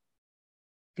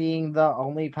 Being the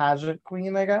only pageant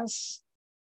queen, I guess.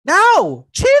 No,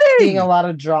 cheating. Being a lot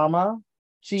of drama.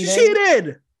 Cheating. She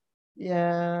cheated.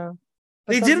 Yeah.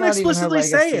 They didn't explicitly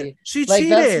say it. She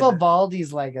cheated. That's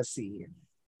Vivaldi's legacy.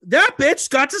 That bitch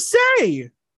got to say.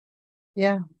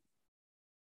 Yeah.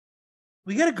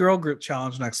 We get a girl group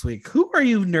challenge next week. Who are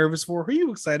you nervous for? Who are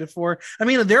you excited for? I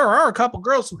mean, there are a couple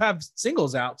girls who have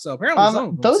singles out, so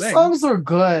apparently those songs were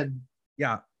good.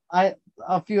 Yeah.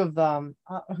 A few of them.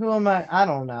 Who am I? I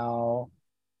don't know.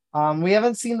 We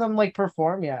haven't seen them like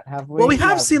perform yet, have we? Well, we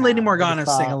have seen Lady Morgana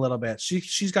sing a little bit.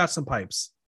 She's got some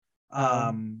pipes.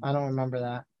 I don't remember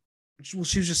that. She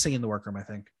was just singing in the workroom, I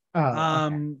think.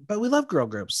 Okay. But we love girl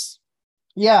groups.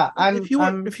 Yeah, if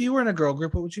you were in a girl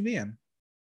group, what would you be in?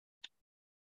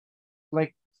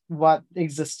 Like what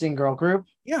existing girl group?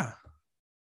 Yeah.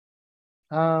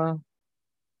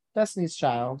 Destiny's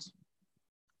Child.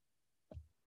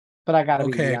 But I gotta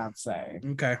be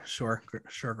Beyonce. Okay, sure,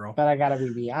 girl. But I gotta be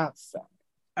Beyonce. All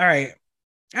right.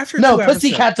 After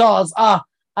Pussycat Dolls.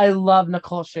 I love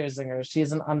Nicole Scherzinger.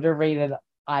 She's an underrated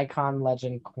icon,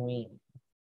 legend, queen.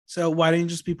 So why didn't you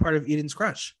just be part of Eden's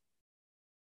crush?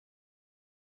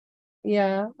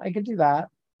 Yeah, I could do that.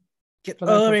 Get But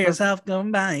over yourself,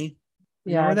 going by.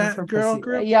 Yeah, Remember I that prefer girl pussy.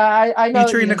 group Yeah, I know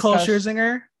featuring Eden's Nicole crush.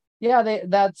 Scherzinger? Yeah,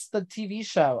 that's the TV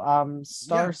show,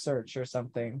 Star Yeah. Search or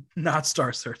something. Not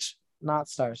Star Search. Not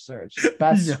Star Search. No,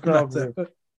 Best girl not group. that.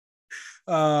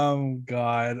 Oh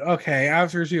God. Okay,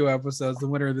 after 2 episodes, the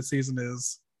winner of the season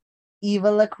is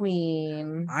Eva La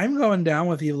Queen. I'm going down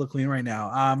with Eva La Queen right now.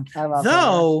 I love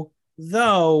her.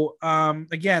 Though,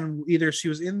 again, either she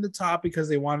was in the top because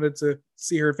they wanted to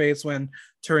see her face when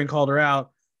Turing called her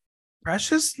out.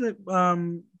 Precious,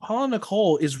 Paula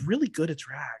Nicole is really good at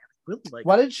drag. Really like.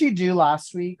 What did she do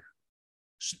last week?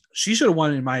 She should have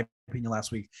won, in my opinion,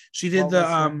 last week. She did What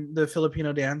was the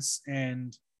Filipino dance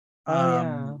and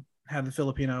yeah. had the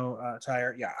Filipino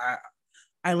attire. Yeah,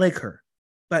 I like her,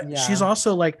 but she's Yeah.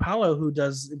 also like Paolo, who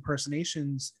does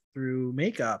impersonations through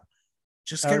makeup.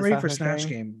 Just Oh, get is ready that for her Snatch thing?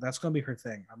 Game. That's gonna be her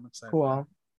thing. I'm excited. Cool.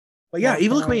 But yeah, Well,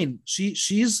 Eva La can't Queen.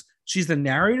 She's the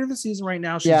narrator of the season right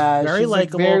now. She's Yeah, very she's like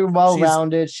very likable. well She's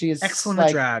rounded. She's excellent at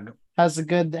like drag. has a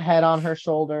good head on her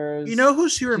shoulders. You know who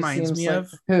she She reminds seems me like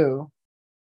of? who?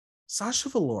 Sasha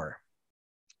Velour.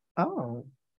 Oh,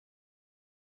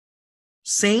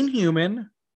 Sane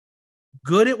human,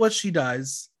 good at what she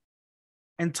does,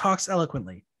 and talks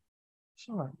eloquently.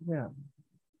 sure. Yeah.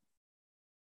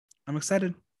 I'm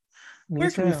excited. Me Where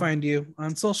can we too. find you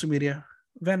on social media,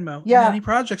 Venmo, Yeah. and any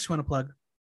projects you want to plug?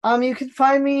 You can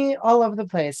find me all over the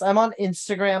place. I'm on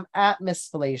Instagram at Miss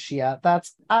Felicia.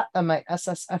 That's at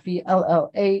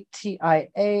MISSFELLATIA.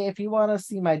 If you want to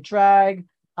see my drag,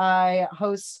 I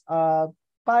host a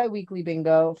bi-weekly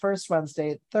bingo, first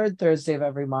Wednesday, third Thursday of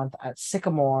every month at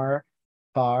Sycamore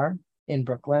Bar in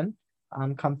Brooklyn.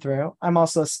 Come through. I'm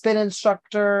also a spin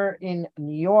instructor in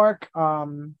New York,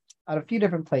 at a few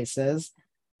different places.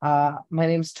 My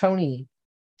name's Tony.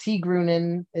 T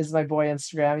Grunin is my boy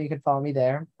Instagram. You can follow me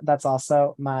there. That's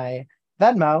also my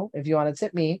Venmo if you want to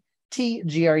tip me.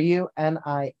 TGRUNIN.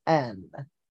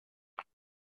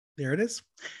 There it is.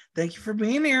 Thank you for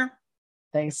being here.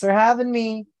 Thanks for having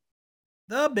me.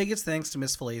 The biggest thanks to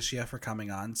Miss Felicia for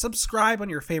coming on. Subscribe on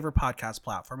your favorite podcast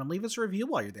platform and leave us a review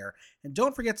while you're there. And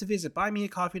don't forget to visit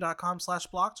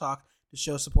buymeacoffee.com/blogtalk to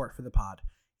show support for the pod.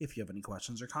 If you have any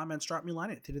questions or comments, drop me a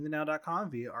line at tittythenow.com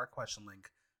via our question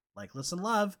link. Like, listen,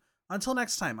 love. Until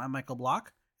next time, I'm Michael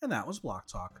Block, and that was Block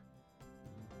Talk.